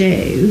do I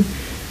do?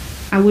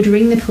 I would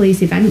ring the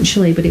police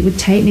eventually, but it would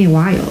take me a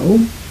while.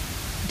 I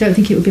don't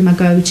think it would be my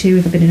go-to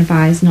if I've been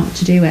advised not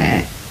to do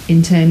it,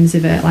 in terms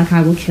of it, like,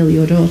 I will kill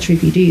your daughter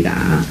if you do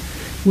that.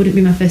 Wouldn't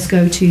be my first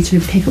go-to to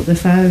pick up the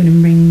phone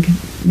and ring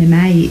my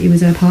mate who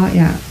was at a party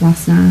at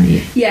last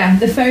night. Yeah,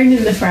 the phone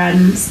in the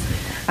friends,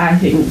 I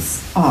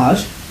think's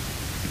odd.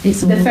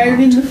 It's the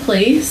phone in the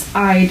police,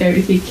 I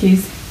don't think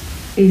is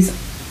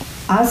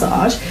as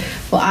odd,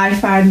 but I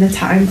find the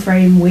time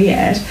frame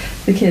weird,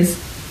 because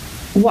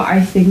what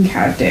I think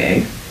I'd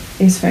do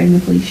is phone the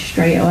police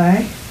straight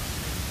away,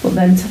 but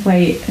then to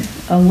wait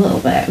a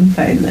little bit and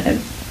phone them.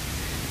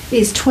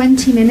 It's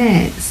 20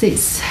 minutes.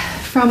 It's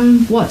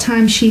from what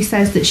time she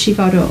says that she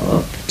got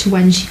up to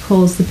when she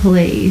calls the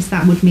police.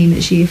 That would mean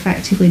that she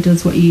effectively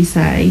does what you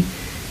say.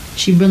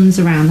 She runs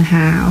around the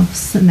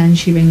house and then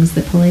she rings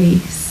the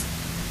police.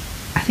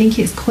 I think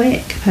it's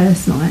quick,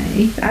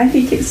 personally. I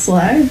think it's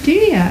slow. Do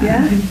you?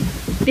 Yeah.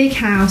 Big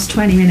house,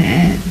 20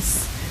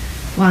 minutes.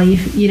 Well,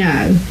 you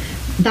know,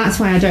 that's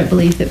why I don't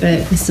believe that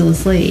Burke was still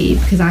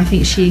asleep, because I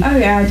think he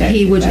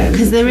would,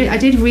 because I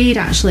did read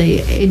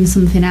actually in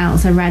something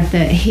else, I read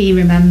that he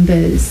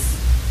remembers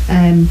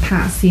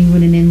Pat seen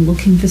running in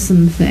looking for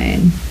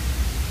something,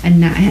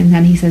 and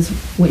then he says,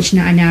 which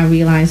I now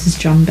realise is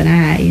John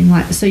Benet, and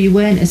like, so you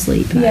weren't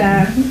asleep then?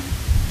 Yeah.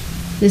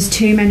 There's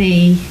too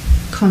many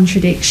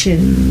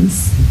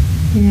contradictions.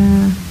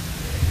 Yeah.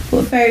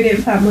 But phoning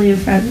family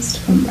and friends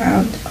to come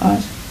round,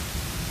 odd.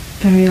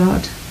 Very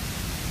odd.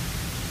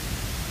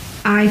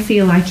 I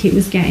feel like it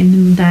was getting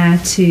them there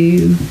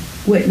to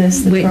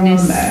witness the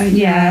trauma.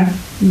 Yeah,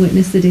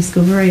 witness the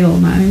discovery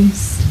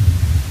almost.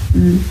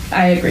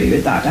 I agree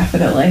with that,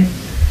 definitely.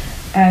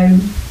 I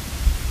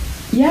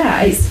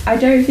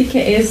don't think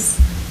it is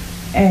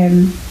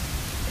a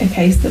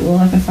case that we'll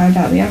ever find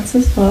out the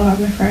answers for,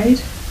 I'm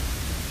afraid.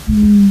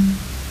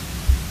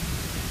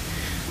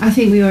 I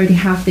think we already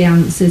have the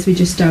answers, we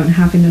just don't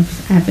have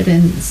enough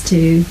evidence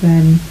to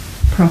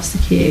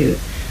prosecute.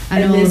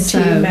 And there's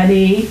too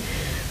many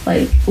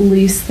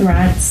loose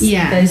threads.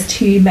 Yeah. There's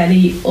too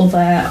many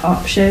other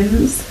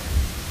options.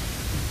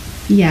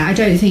 Yeah, I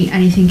don't think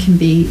anything can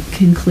be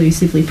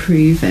conclusively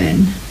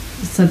proven.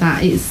 So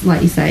that it's,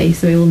 like you say,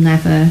 so it will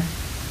never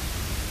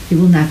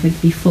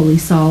be fully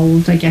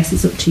solved. I guess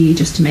it's up to you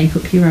just to make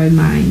up your own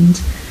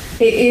mind.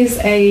 It is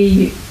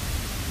a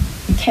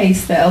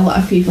case that a lot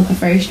of people have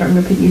very strong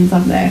opinions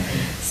on there,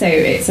 so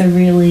it's a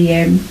really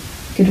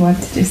good one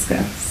to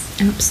discuss.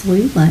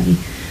 Absolutely.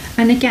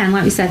 And again,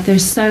 like we said,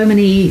 there's so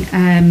many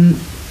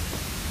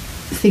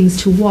things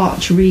to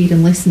watch, read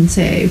and listen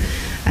to.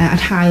 I'd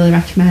highly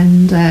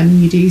recommend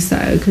you do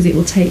so, because it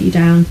will take you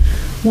down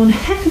one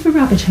heck of a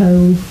rabbit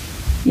hole.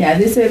 Yeah,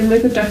 there's a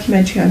good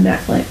documentary on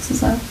Netflix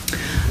as well.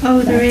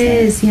 Oh, there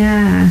is,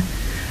 yeah.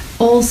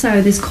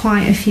 Also, there's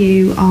quite a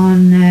few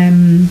on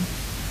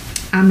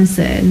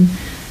Amazon,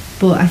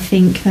 but I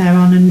think they're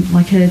on a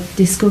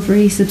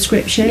Discovery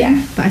subscription.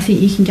 Yeah. But I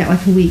think you can get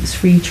a week's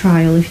free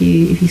trial if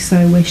you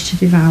so wish to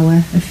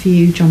devour a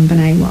few John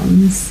Benet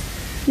ones.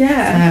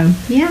 Yeah.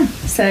 So, yeah.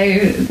 So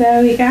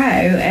there we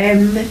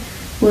go.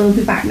 We'll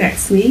be back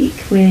next week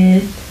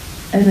with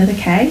another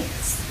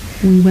case.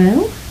 We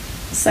will.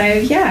 So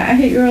yeah, I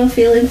hope you're all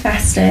feeling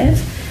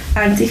festive.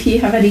 And if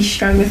you have any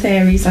stronger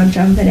theories on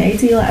John Benet,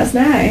 do let us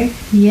know.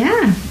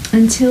 Yeah.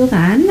 Until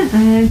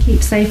then,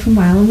 keep safe and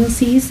well, and we'll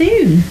see you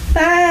soon.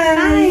 Bye.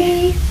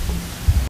 Bye.